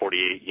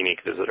 948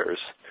 unique visitors.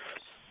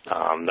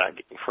 That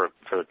for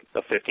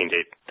a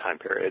 15-day time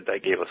period,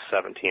 that gave us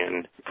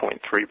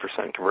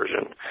 17.3%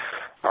 conversion.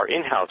 Our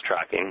in-house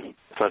tracking,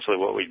 essentially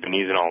what we've been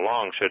using all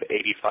along, showed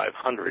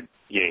 8,500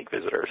 unique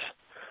visitors,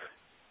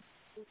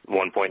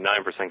 1.9%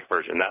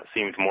 conversion. That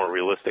seemed more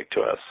realistic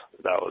to us.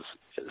 That was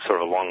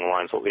sort of along the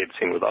lines of what we had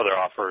seen with other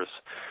offers,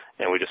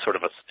 and we just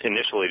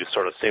initially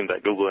assumed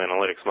that Google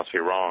Analytics must be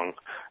wrong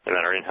and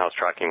that our in-house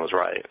tracking was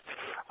right.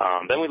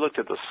 Then we looked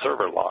at the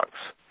server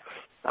logs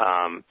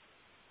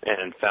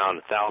and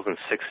found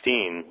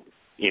 1,016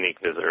 unique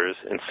visitors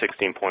and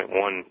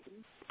 16.1%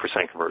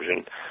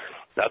 conversion.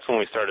 That's when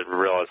we started to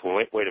realize, well,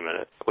 wait a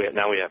minute.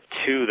 Now we have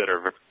 2 that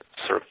are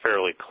sort of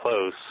fairly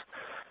close,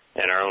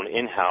 and our own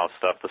in-house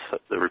stuff,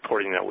 the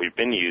reporting that we've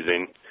been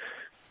using,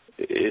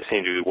 it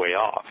seemed to be way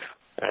off.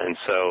 And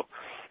so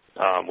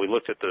we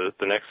looked at the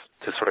next,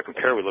 to sort of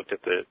compare, we looked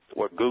at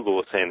what Google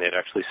was saying they'd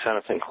actually sent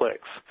us in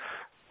clicks,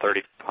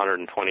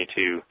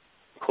 3,122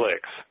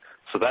 clicks.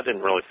 So that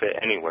didn't really fit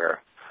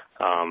anywhere.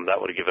 That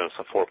would have given us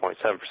a 4.7%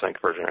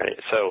 conversion rate.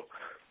 So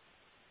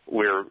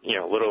we're,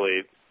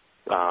 literally,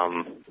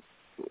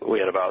 we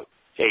had about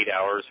 8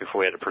 hours before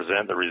we had to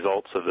present the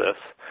results of this,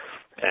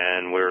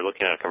 and we were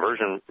looking at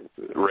conversion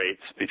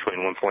rates between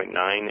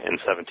 1.9 and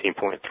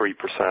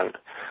 17.3%.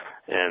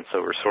 And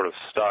so we're sort of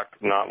stuck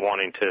not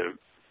wanting to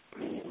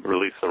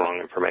release the wrong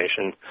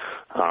information.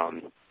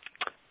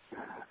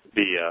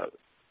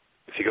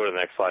 If you go to the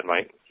next slide,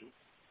 Mike,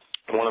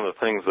 one of the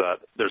things that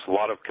there's a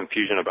lot of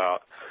confusion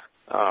about,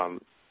 and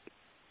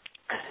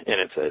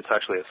it's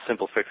actually a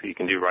simple fix that you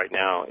can do right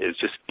now, is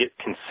just get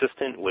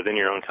consistent within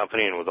your own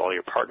company and with all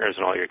your partners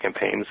and all your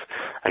campaigns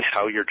and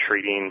how you're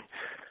treating,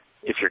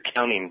 if you're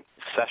counting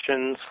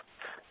sessions,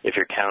 if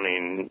you're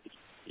counting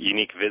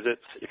unique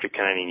visits, if you're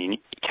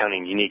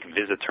counting unique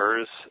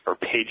visitors or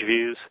page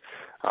views.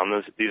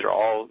 These are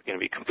all going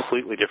to be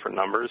completely different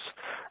numbers,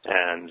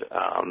 and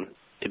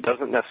it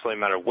doesn't necessarily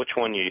matter which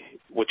one you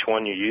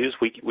use.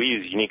 We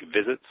use unique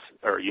visits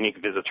or unique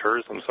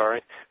visitors.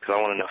 Because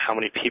I want to know how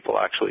many people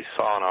actually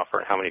saw an offer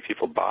and how many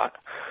people bought.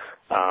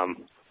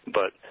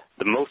 But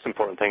the most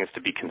important thing is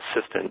to be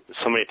consistent.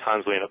 So many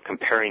times we end up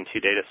comparing two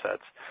data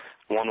sets.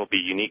 One will be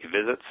unique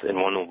visits and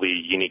one will be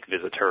unique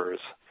visitors.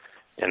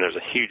 And there's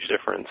a huge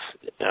difference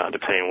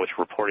depending on which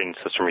reporting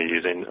system you're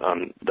using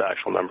on the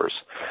actual numbers.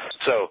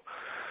 So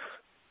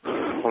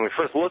when we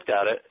first looked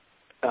at it,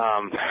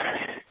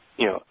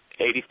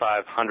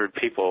 8,500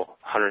 people,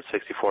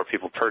 164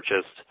 people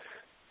purchased.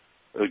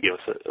 It would give us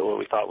what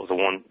we thought was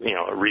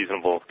a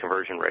reasonable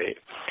conversion rate.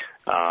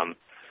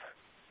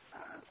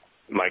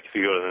 Mike, if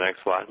you go to the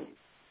next slide.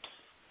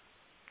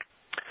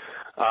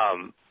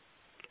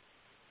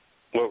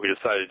 What we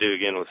decided to do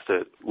again was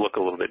to look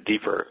a little bit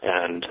deeper,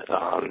 and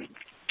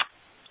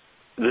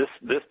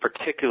this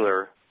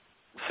particular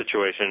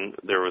situation,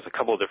 there was a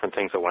couple of different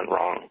things that went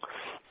wrong.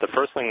 The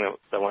first thing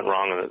that went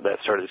wrong and that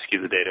started to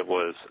skew the data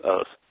was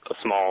a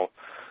small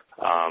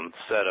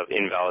set of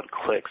invalid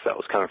clicks that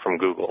was coming from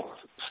Google.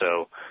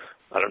 So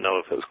I don't know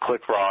if it was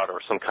click fraud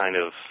or some kind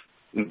of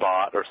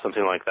bot or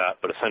something like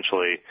that, but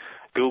essentially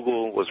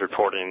Google was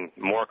reporting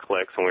more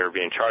clicks and we were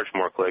being charged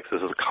more clicks.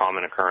 This is a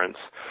common occurrence.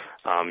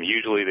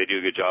 Usually they do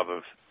a good job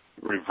of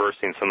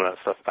reversing some of that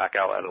stuff back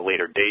out at a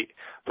later date,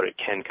 but it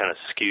can kind of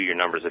skew your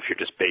numbers if you're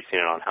just basing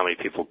it on how many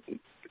people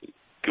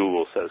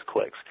Google says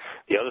clicks.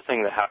 The other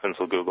thing that happens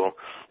with Google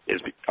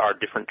is our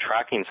different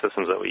tracking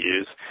systems that we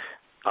use.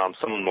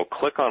 Someone will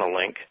click on a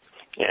link,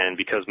 and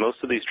because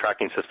most of these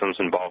tracking systems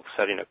involve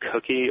setting a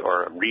cookie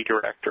or a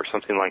redirect or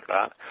something like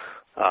that,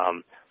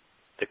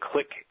 the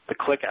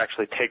click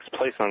actually takes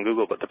place on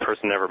Google, but the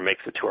person never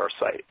makes it to our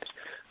site.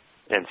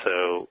 And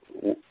so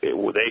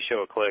they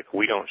show a click,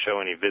 we don't show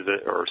any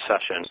visit or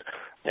session,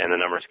 and the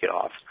numbers get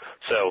off.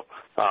 So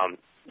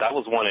that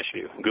was one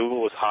issue.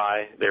 Google was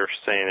high. They were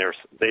saying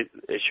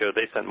they showed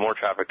they sent more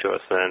traffic to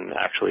us than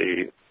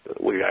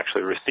we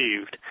actually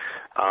received.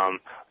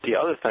 The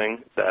other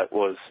thing that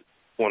was,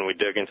 when we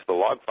dug into the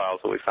log files,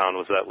 what we found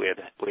was that we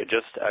had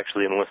just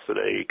actually enlisted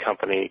a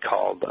company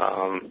called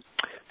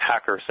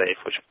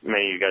HackerSafe, which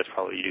many of you guys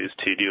probably use,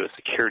 to do a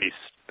security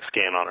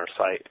scan on our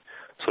site.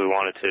 So we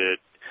wanted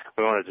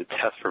to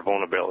test for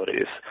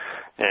vulnerabilities.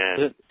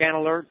 And is it Scan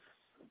Alert?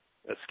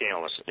 A Scan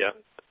Alert, yeah.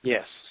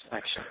 Yes,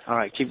 actually. All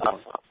right, keep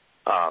going.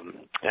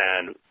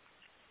 And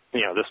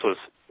this was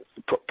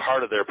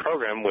part of their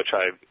program, which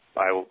I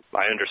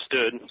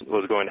understood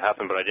was going to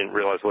happen, but I didn't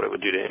realize what it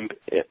would do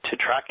to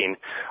tracking,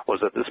 was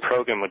that this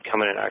program would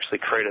come in and actually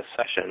create a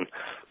session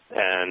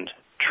and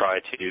try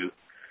to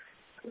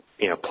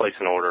place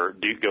an order,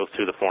 go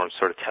through the forms,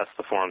 sort of test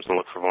the forms and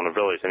look for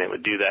vulnerabilities, and it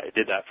would do that. It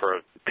did that for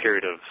a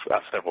period of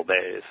several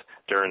days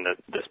during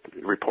this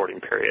reporting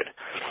period.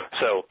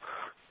 So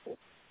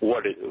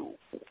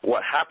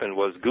what happened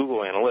was Google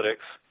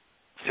Analytics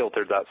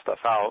filtered that stuff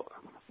out.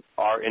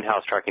 Our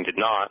in-house tracking did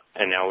not,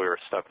 and now we were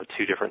stuck with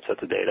two different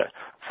sets of data.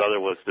 So there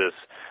was this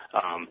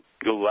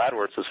Google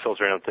AdWords was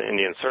filtering out the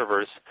Indian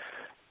servers,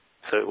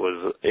 so it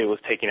was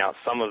taking out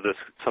some of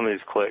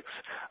these clicks.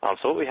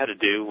 So what we had to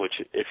do, which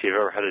if you've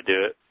ever had to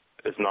do it,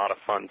 is not a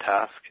fun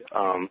task,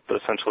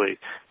 but essentially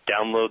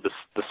download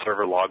the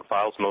server log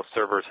files. Most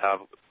servers have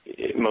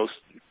pretty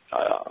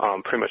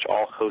much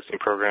all hosting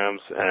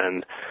programs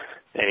and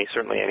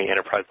certainly any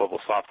enterprise level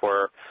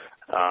software.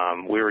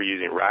 We were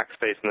using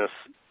Rackspace in this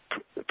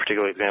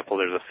particular example.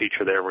 There's a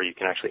feature there where you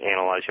can actually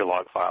analyze your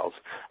log files.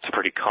 It's a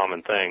pretty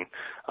common thing.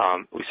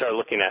 We started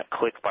looking at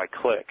click by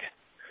click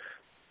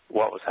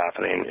what was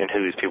happening and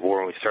who these people were,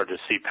 and we started to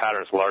see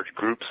patterns, large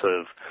groups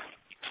of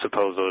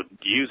supposed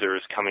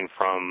users coming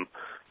from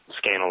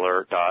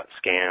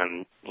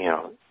ScanAlert.scan,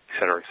 et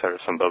cetera,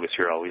 some bogus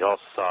URL. We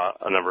also saw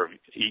a number of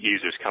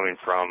users coming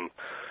from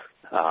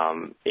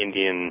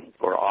Indian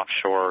or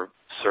offshore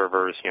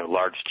servers,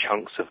 large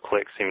chunks of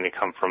clicks seeming to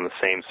come from the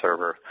same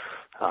server,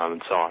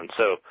 and so on.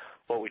 So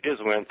what we did is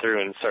we went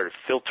through and started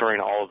filtering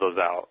all of those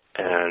out,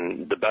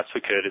 and the best we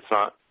could. It's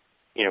not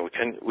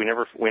we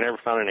never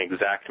found an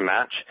exact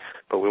match,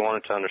 but we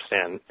wanted to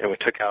understand, and we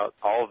took out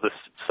all of this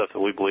stuff that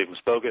we believed was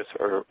bogus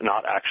or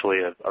not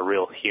actually a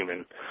real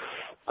human.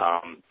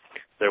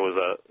 There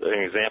was an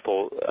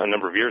example a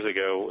number of years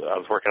ago. I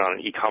was working on an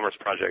e-commerce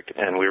project,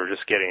 and we were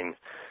just getting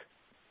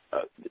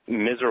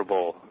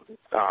miserable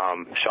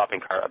shopping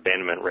cart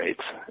abandonment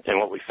rates. And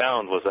what we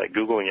found was that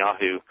Google and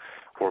Yahoo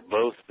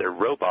their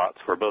robots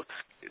were both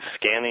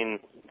scanning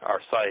our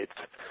sites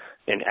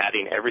and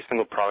adding every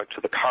single product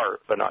to the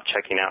cart, but not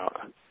checking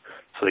out.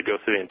 So they go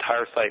through the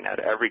entire site and add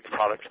every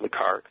product to the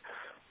cart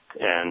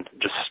and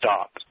just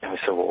stop. And we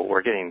said, well,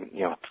 we're getting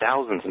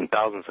thousands and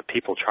thousands of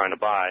people trying to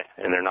buy,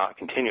 and they're not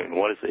continuing.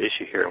 What is the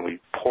issue here? And we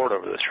poured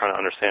over this, trying to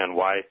understand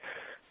why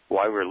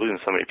we were losing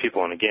so many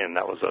people. And again,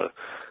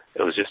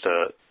 we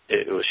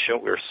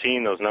were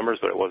seeing those numbers,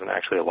 but it wasn't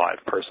actually a live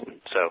person.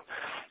 So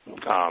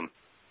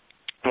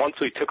once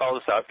we took all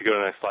this out, if you go to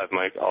the next slide,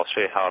 Mike, I'll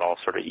show you how it all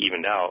sort of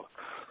evened out.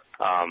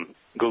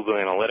 Google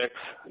Analytics,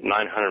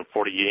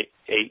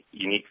 948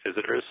 unique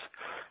visitors.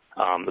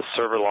 The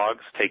server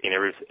logs, taking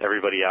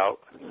everybody out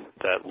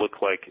that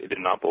looked like it did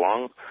not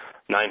belong,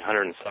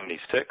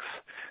 976.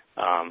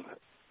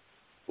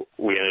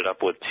 We ended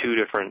up with two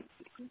different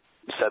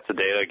sets of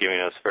data giving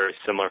us very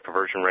similar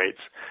conversion rates,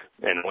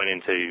 and went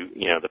into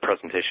the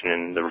presentation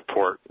and the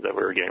report that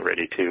we were getting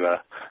ready to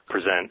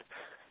present.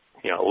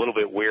 A little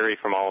bit weary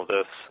from all of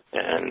this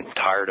and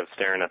tired of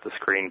staring at the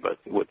screen, but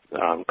with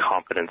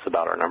confidence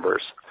about our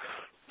numbers.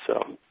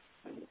 So,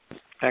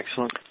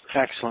 excellent.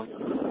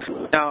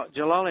 Now,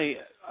 Jalali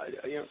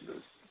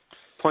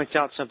points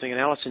out something, and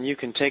Allison, you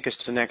can take us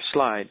to the next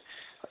slide.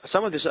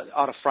 Some of this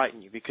ought to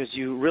frighten you because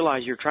you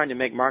realize you're trying to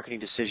make marketing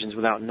decisions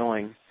without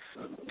knowing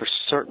for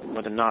certain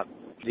whether or not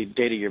the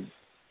data you're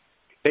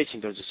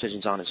basing those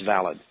decisions on is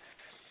valid.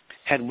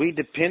 Had we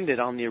depended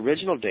on the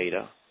original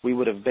data, we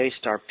would have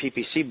based our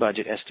PPC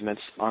budget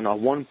estimates on a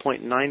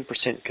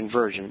 1.9%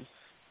 conversion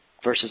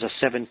versus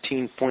a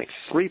 17.3%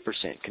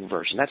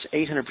 conversion. That's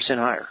 800%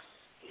 higher.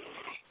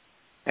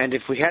 And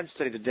if we had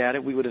studied the data,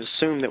 we would have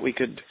assumed that we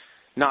could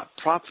not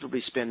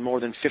profitably spend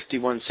more than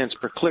 51 cents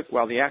per click,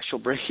 while the actual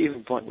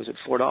break-even point was at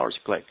 $4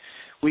 a click.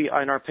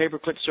 In our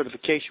pay-per-click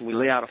certification, we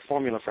lay out a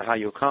formula for how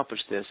you accomplish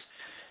this.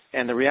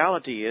 And the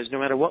reality is, no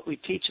matter what we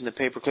teach in the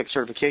pay-per-click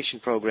certification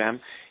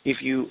program,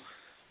 if you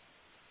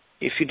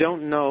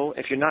don't know,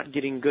 if you're not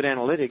getting good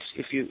analytics,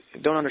 if you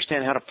don't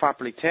understand how to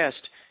properly test,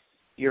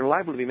 you're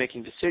liable to be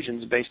making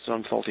decisions based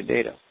on faulty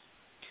data.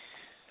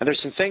 And there's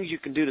some things you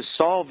can do to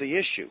solve the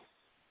issue.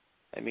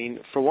 I mean,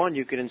 for one,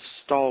 you can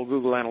install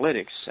Google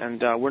Analytics,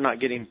 and we're not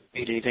getting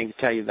paid anything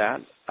to tell you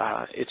that.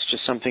 It's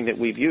just something that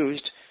we've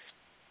used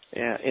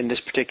in this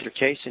particular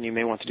case, and you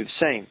may want to do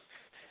the same.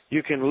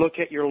 You can look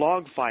at your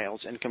log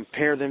files and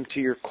compare them to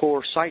your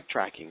core site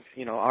tracking.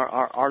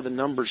 Are the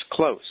numbers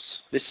close?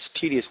 This is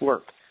tedious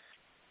work.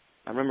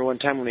 I remember one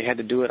time when we had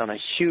to do it on a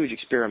huge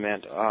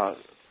experiment.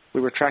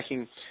 We were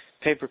tracking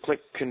pay-per-click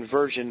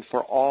conversion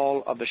for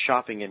all of the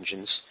shopping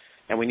engines,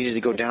 and we needed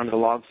to go down to the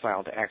log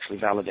file to actually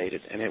validate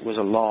it, and it was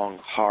a long,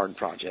 hard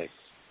project.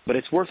 But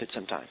it's worth it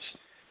sometimes.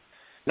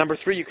 Number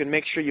 3, you can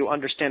make sure you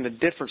understand the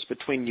difference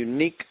between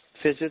unique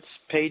visits,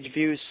 page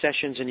views,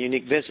 sessions, and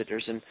unique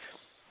visitors,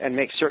 and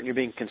make certain you're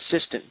being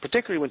consistent,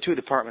 particularly when two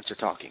departments are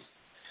talking.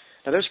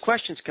 Now, there's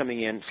questions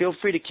coming in. Feel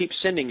free to keep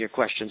sending your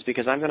questions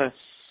because I'm going to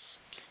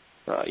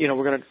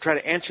we're going to try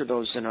to answer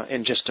those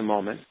in just a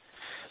moment.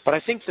 But I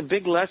think the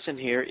big lesson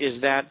here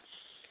is that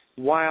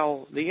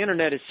while the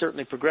Internet is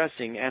certainly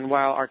progressing and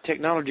while our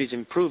technology is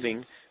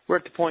improving, we're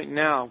at the point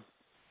now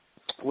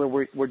where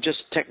we're just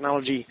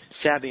technology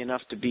savvy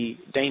enough to be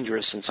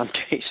dangerous in some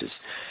cases.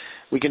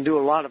 We can do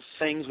a lot of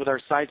things with our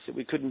sites that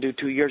we couldn't do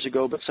 2 years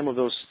ago, but some of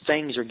those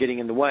things are getting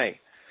in the way.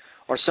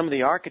 Or some of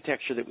the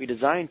architecture that we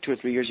designed 2 or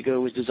 3 years ago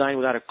was designed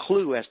without a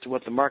clue as to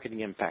what the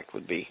marketing impact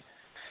would be.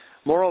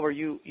 Moreover,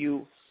 you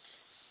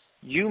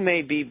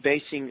may be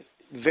basing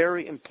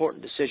very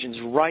important decisions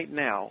right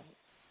now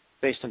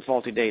based on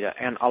faulty data.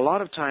 And a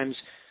lot of times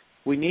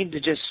we need to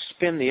just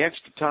spend the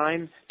extra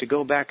time to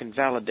go back and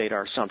validate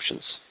our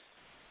assumptions.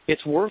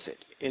 It's worth it.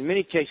 In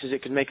many cases,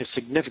 it can make a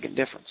significant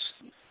difference.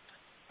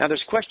 Now,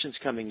 there's questions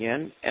coming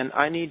in, and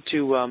I need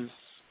to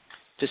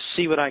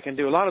see what I can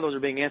do. A lot of those are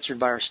being answered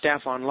by our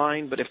staff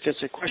online, but if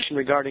there's a question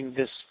regarding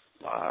this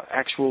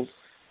actual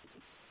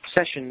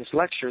session, this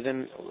lecture,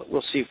 then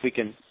we'll see if we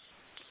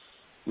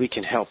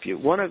can help you.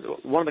 One of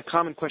the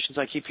common questions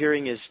I keep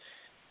hearing is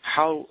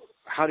can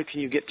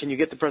you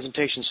get the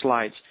presentation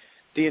slides?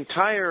 The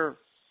entire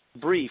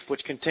brief,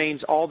 which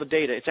contains all the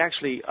data, it's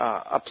actually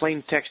a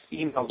plain text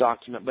email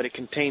document, but it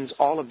contains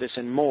all of this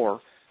and more,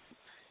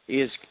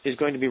 is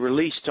going to be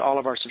released to all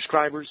of our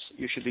subscribers.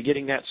 You should be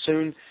getting that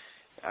soon.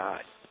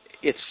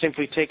 It's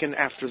simply taken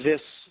after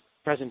this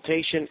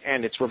presentation,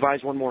 and it's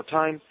revised one more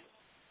time,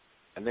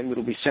 and then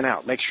it'll be sent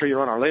out. Make sure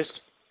you're on our list.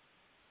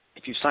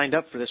 If you signed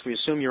up for this, we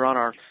assume you're on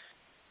our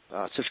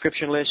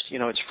subscription list.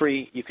 It's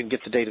free. You can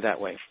get the data that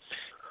way.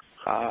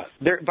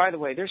 By the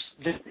way, there's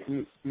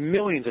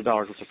millions of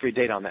dollars worth of free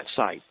data on that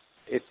site.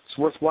 it's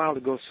worthwhile to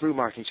go through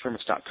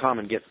marketingexperiments.com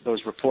and get those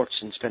reports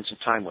and spend some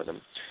time with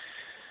them.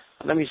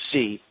 Let me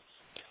see.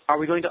 Are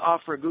we going to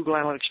offer a Google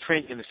Analytics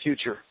training in the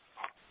future?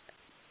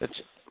 That's,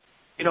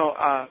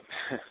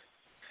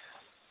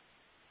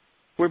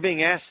 we're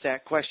being asked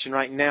that question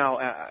right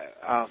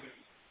now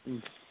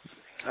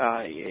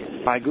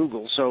by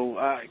Google.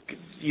 So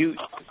you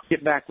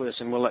get back with us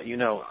and we'll let you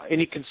know.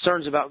 Any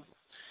concerns about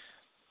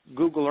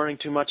Google learning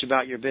too much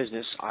about your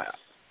business? I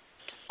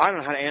don't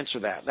know how to answer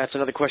that. That's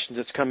another question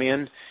that's come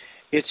in.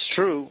 It's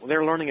true.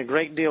 They're learning a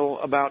great deal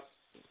about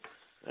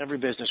every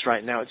business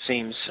right now, it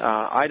seems.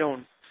 I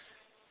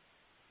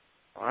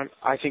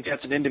think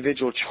that's an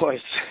individual choice.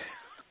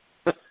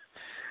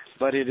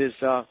 But it is,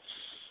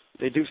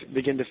 they do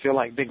begin to feel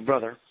like Big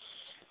Brother.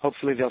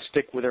 Hopefully they'll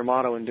stick with their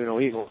motto and do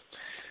no evil.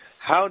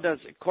 How does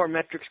Core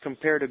Metrics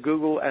compare to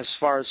Google as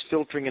far as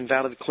filtering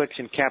invalid clicks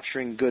and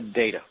capturing good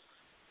data?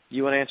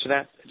 You want to answer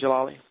that,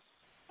 Jalali?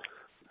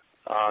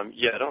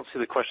 Yeah, I don't see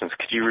the questions.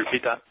 Could you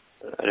repeat that?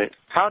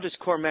 How does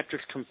Core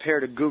Metrics compare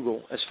to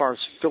Google as far as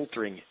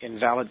filtering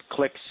invalid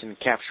clicks and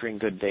capturing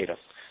good data?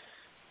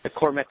 The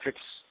Core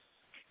Metrics.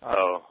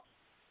 I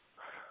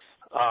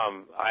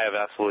have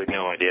absolutely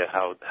no idea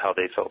how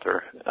they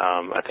filter.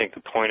 I think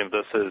the point of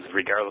this is,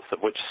 regardless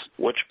of which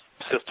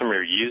system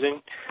you're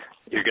using,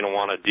 you're going to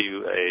want to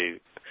do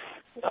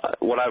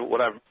what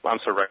I'm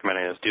sort of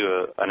recommending is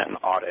do an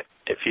audit.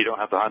 If you don't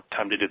have the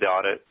time to do the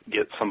audit,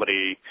 get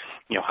somebody,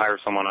 hire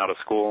someone out of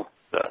school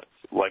that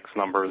likes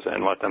numbers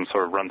and let them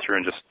sort of run through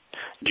and just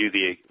do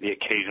the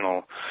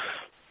occasional,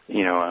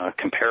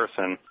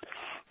 comparison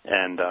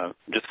and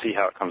just see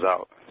how it comes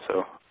out.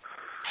 So.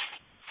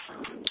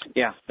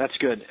 Yeah, that's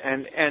good.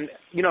 And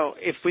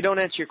if we don't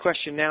answer your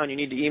question now and you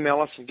need to email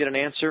us and get an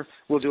answer,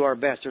 we'll do our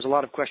best. There's a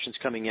lot of questions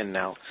coming in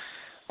now.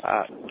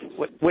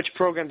 Which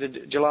program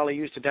did Jalali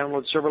use to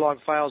download server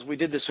log files? We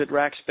did this with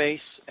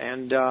Rackspace,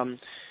 and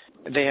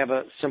they have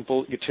a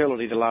simple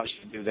utility that allows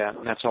you to do that,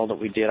 and that's all that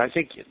we did. I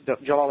think,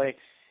 Jalali,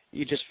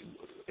 you just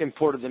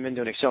imported them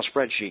into an Excel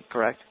spreadsheet,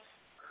 correct?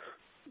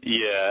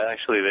 Yeah,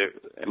 actually,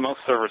 most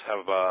servers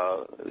have,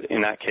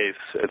 in that case,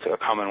 it's a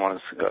common one,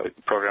 is a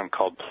program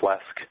called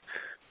Plesk.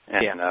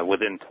 And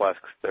within Plesk,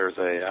 there's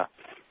a...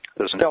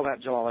 Spell that,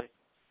 Jalali.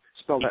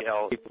 Spell that.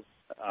 Plesk.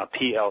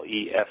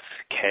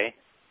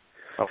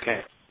 Okay.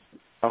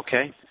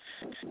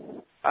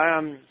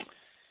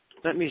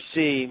 Let me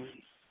see.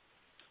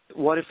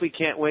 What if we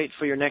can't wait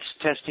for your next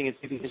testing? Is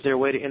there a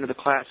way to enter the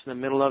class in the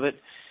middle of it?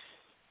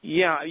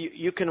 Yeah,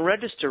 you can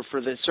register for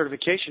the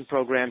certification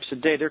programs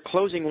today. They're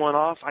closing one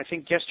off. I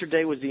think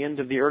yesterday was the end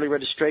of the early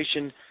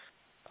registration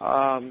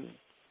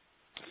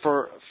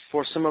for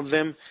some of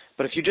them.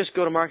 But if you just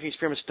go to Marketing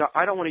Experiments,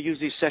 I don't want to use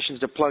these sessions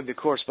to plug the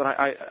course, but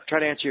I try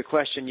to answer your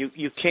question.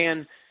 You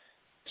can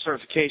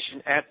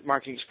certification at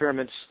Marketing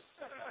Experiments,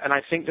 and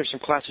I think there's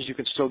some classes you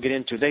can still get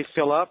into. They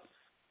fill up,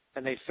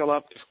 and they fill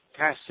up to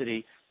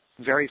capacity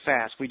very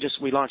fast. We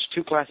launched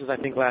 2 classes, I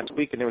think, last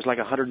week, and there was like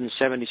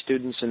 170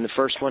 students in the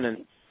first one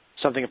and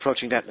something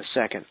approaching that in the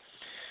second.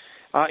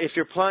 If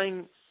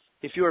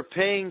you are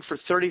paying for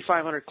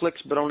 3,500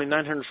 clicks but only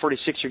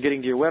 946 you're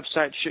getting to your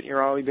website, shouldn't your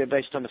ROI be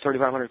based on the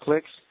 3,500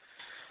 clicks?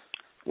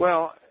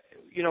 Well,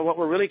 what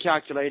we're really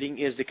calculating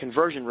is the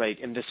conversion rate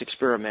in this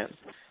experiment.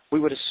 We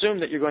would assume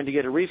that you're going to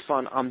get a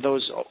refund on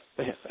those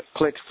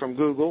clicks from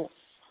Google.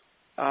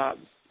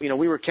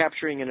 We were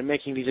capturing and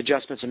making these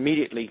adjustments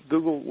immediately.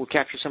 Google will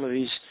capture some of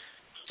these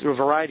through a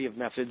variety of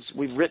methods.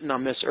 We've written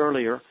on this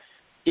earlier.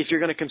 If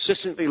you're going to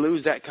consistently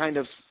lose that kind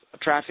of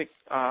traffic,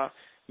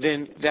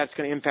 then that's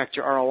going to impact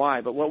your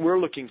ROI. But what we're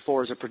looking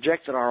for is a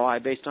projected ROI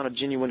based on a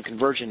genuine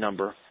conversion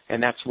number,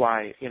 and that's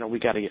why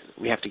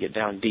we have to get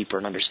down deeper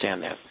and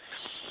understand that.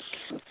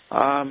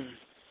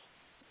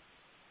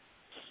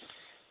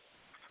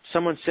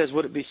 Someone says,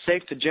 would it be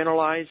safe to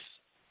generalize?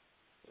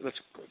 Let's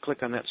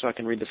click on that so I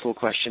can read the full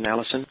question,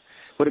 Allison.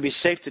 Would it be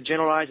safe to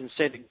generalize and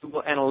say that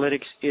Google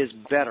Analytics is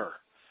better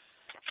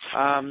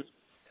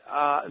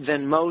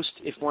than most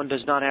if one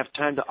does not have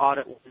time to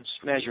audit one's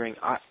measuring?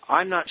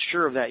 I'm not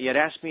sure of that yet.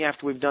 Ask me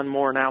after we've done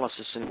more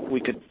analysis, and we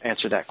could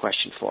answer that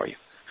question for you.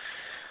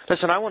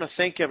 Listen, I want to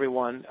thank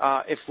everyone.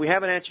 If we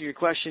haven't answered your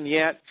question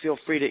yet, feel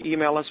free to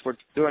email us. We're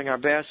doing our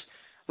best.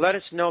 Let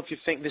us know if you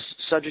think this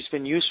subject's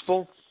been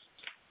useful.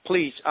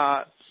 Please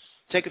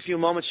take a few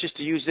moments just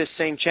to use this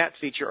same chat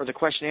feature or the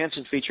question and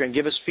answer feature and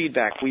give us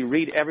feedback. We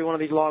read every one of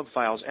these log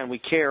files, and we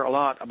care a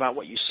lot about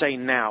what you say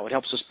now. It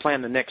helps us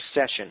plan the next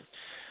session.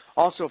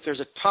 Also, if there's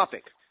a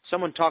topic,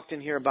 someone talked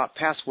in here about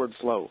password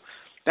flow.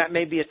 That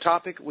may be a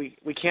topic. We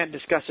can't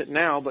discuss it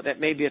now, but that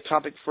may be a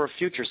topic for a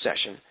future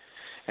session.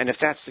 And if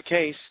that's the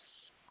case,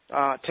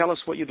 tell us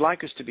what you'd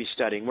like us to be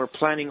studying. We're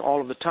planning all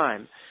of the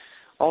time.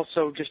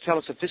 Also, just tell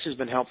us if this has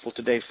been helpful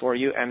today for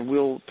you, and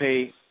we'll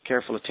pay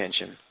careful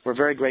attention. We're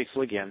very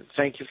grateful again.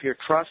 Thank you for your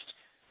trust.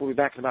 We'll be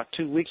back in about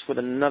 2 weeks with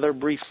another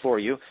brief for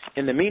you.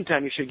 In the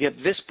meantime, you should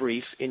get this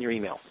brief in your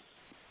email.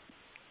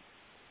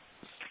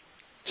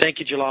 Thank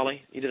you, Jalali.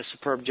 You did a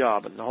superb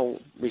job in the whole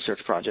research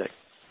project.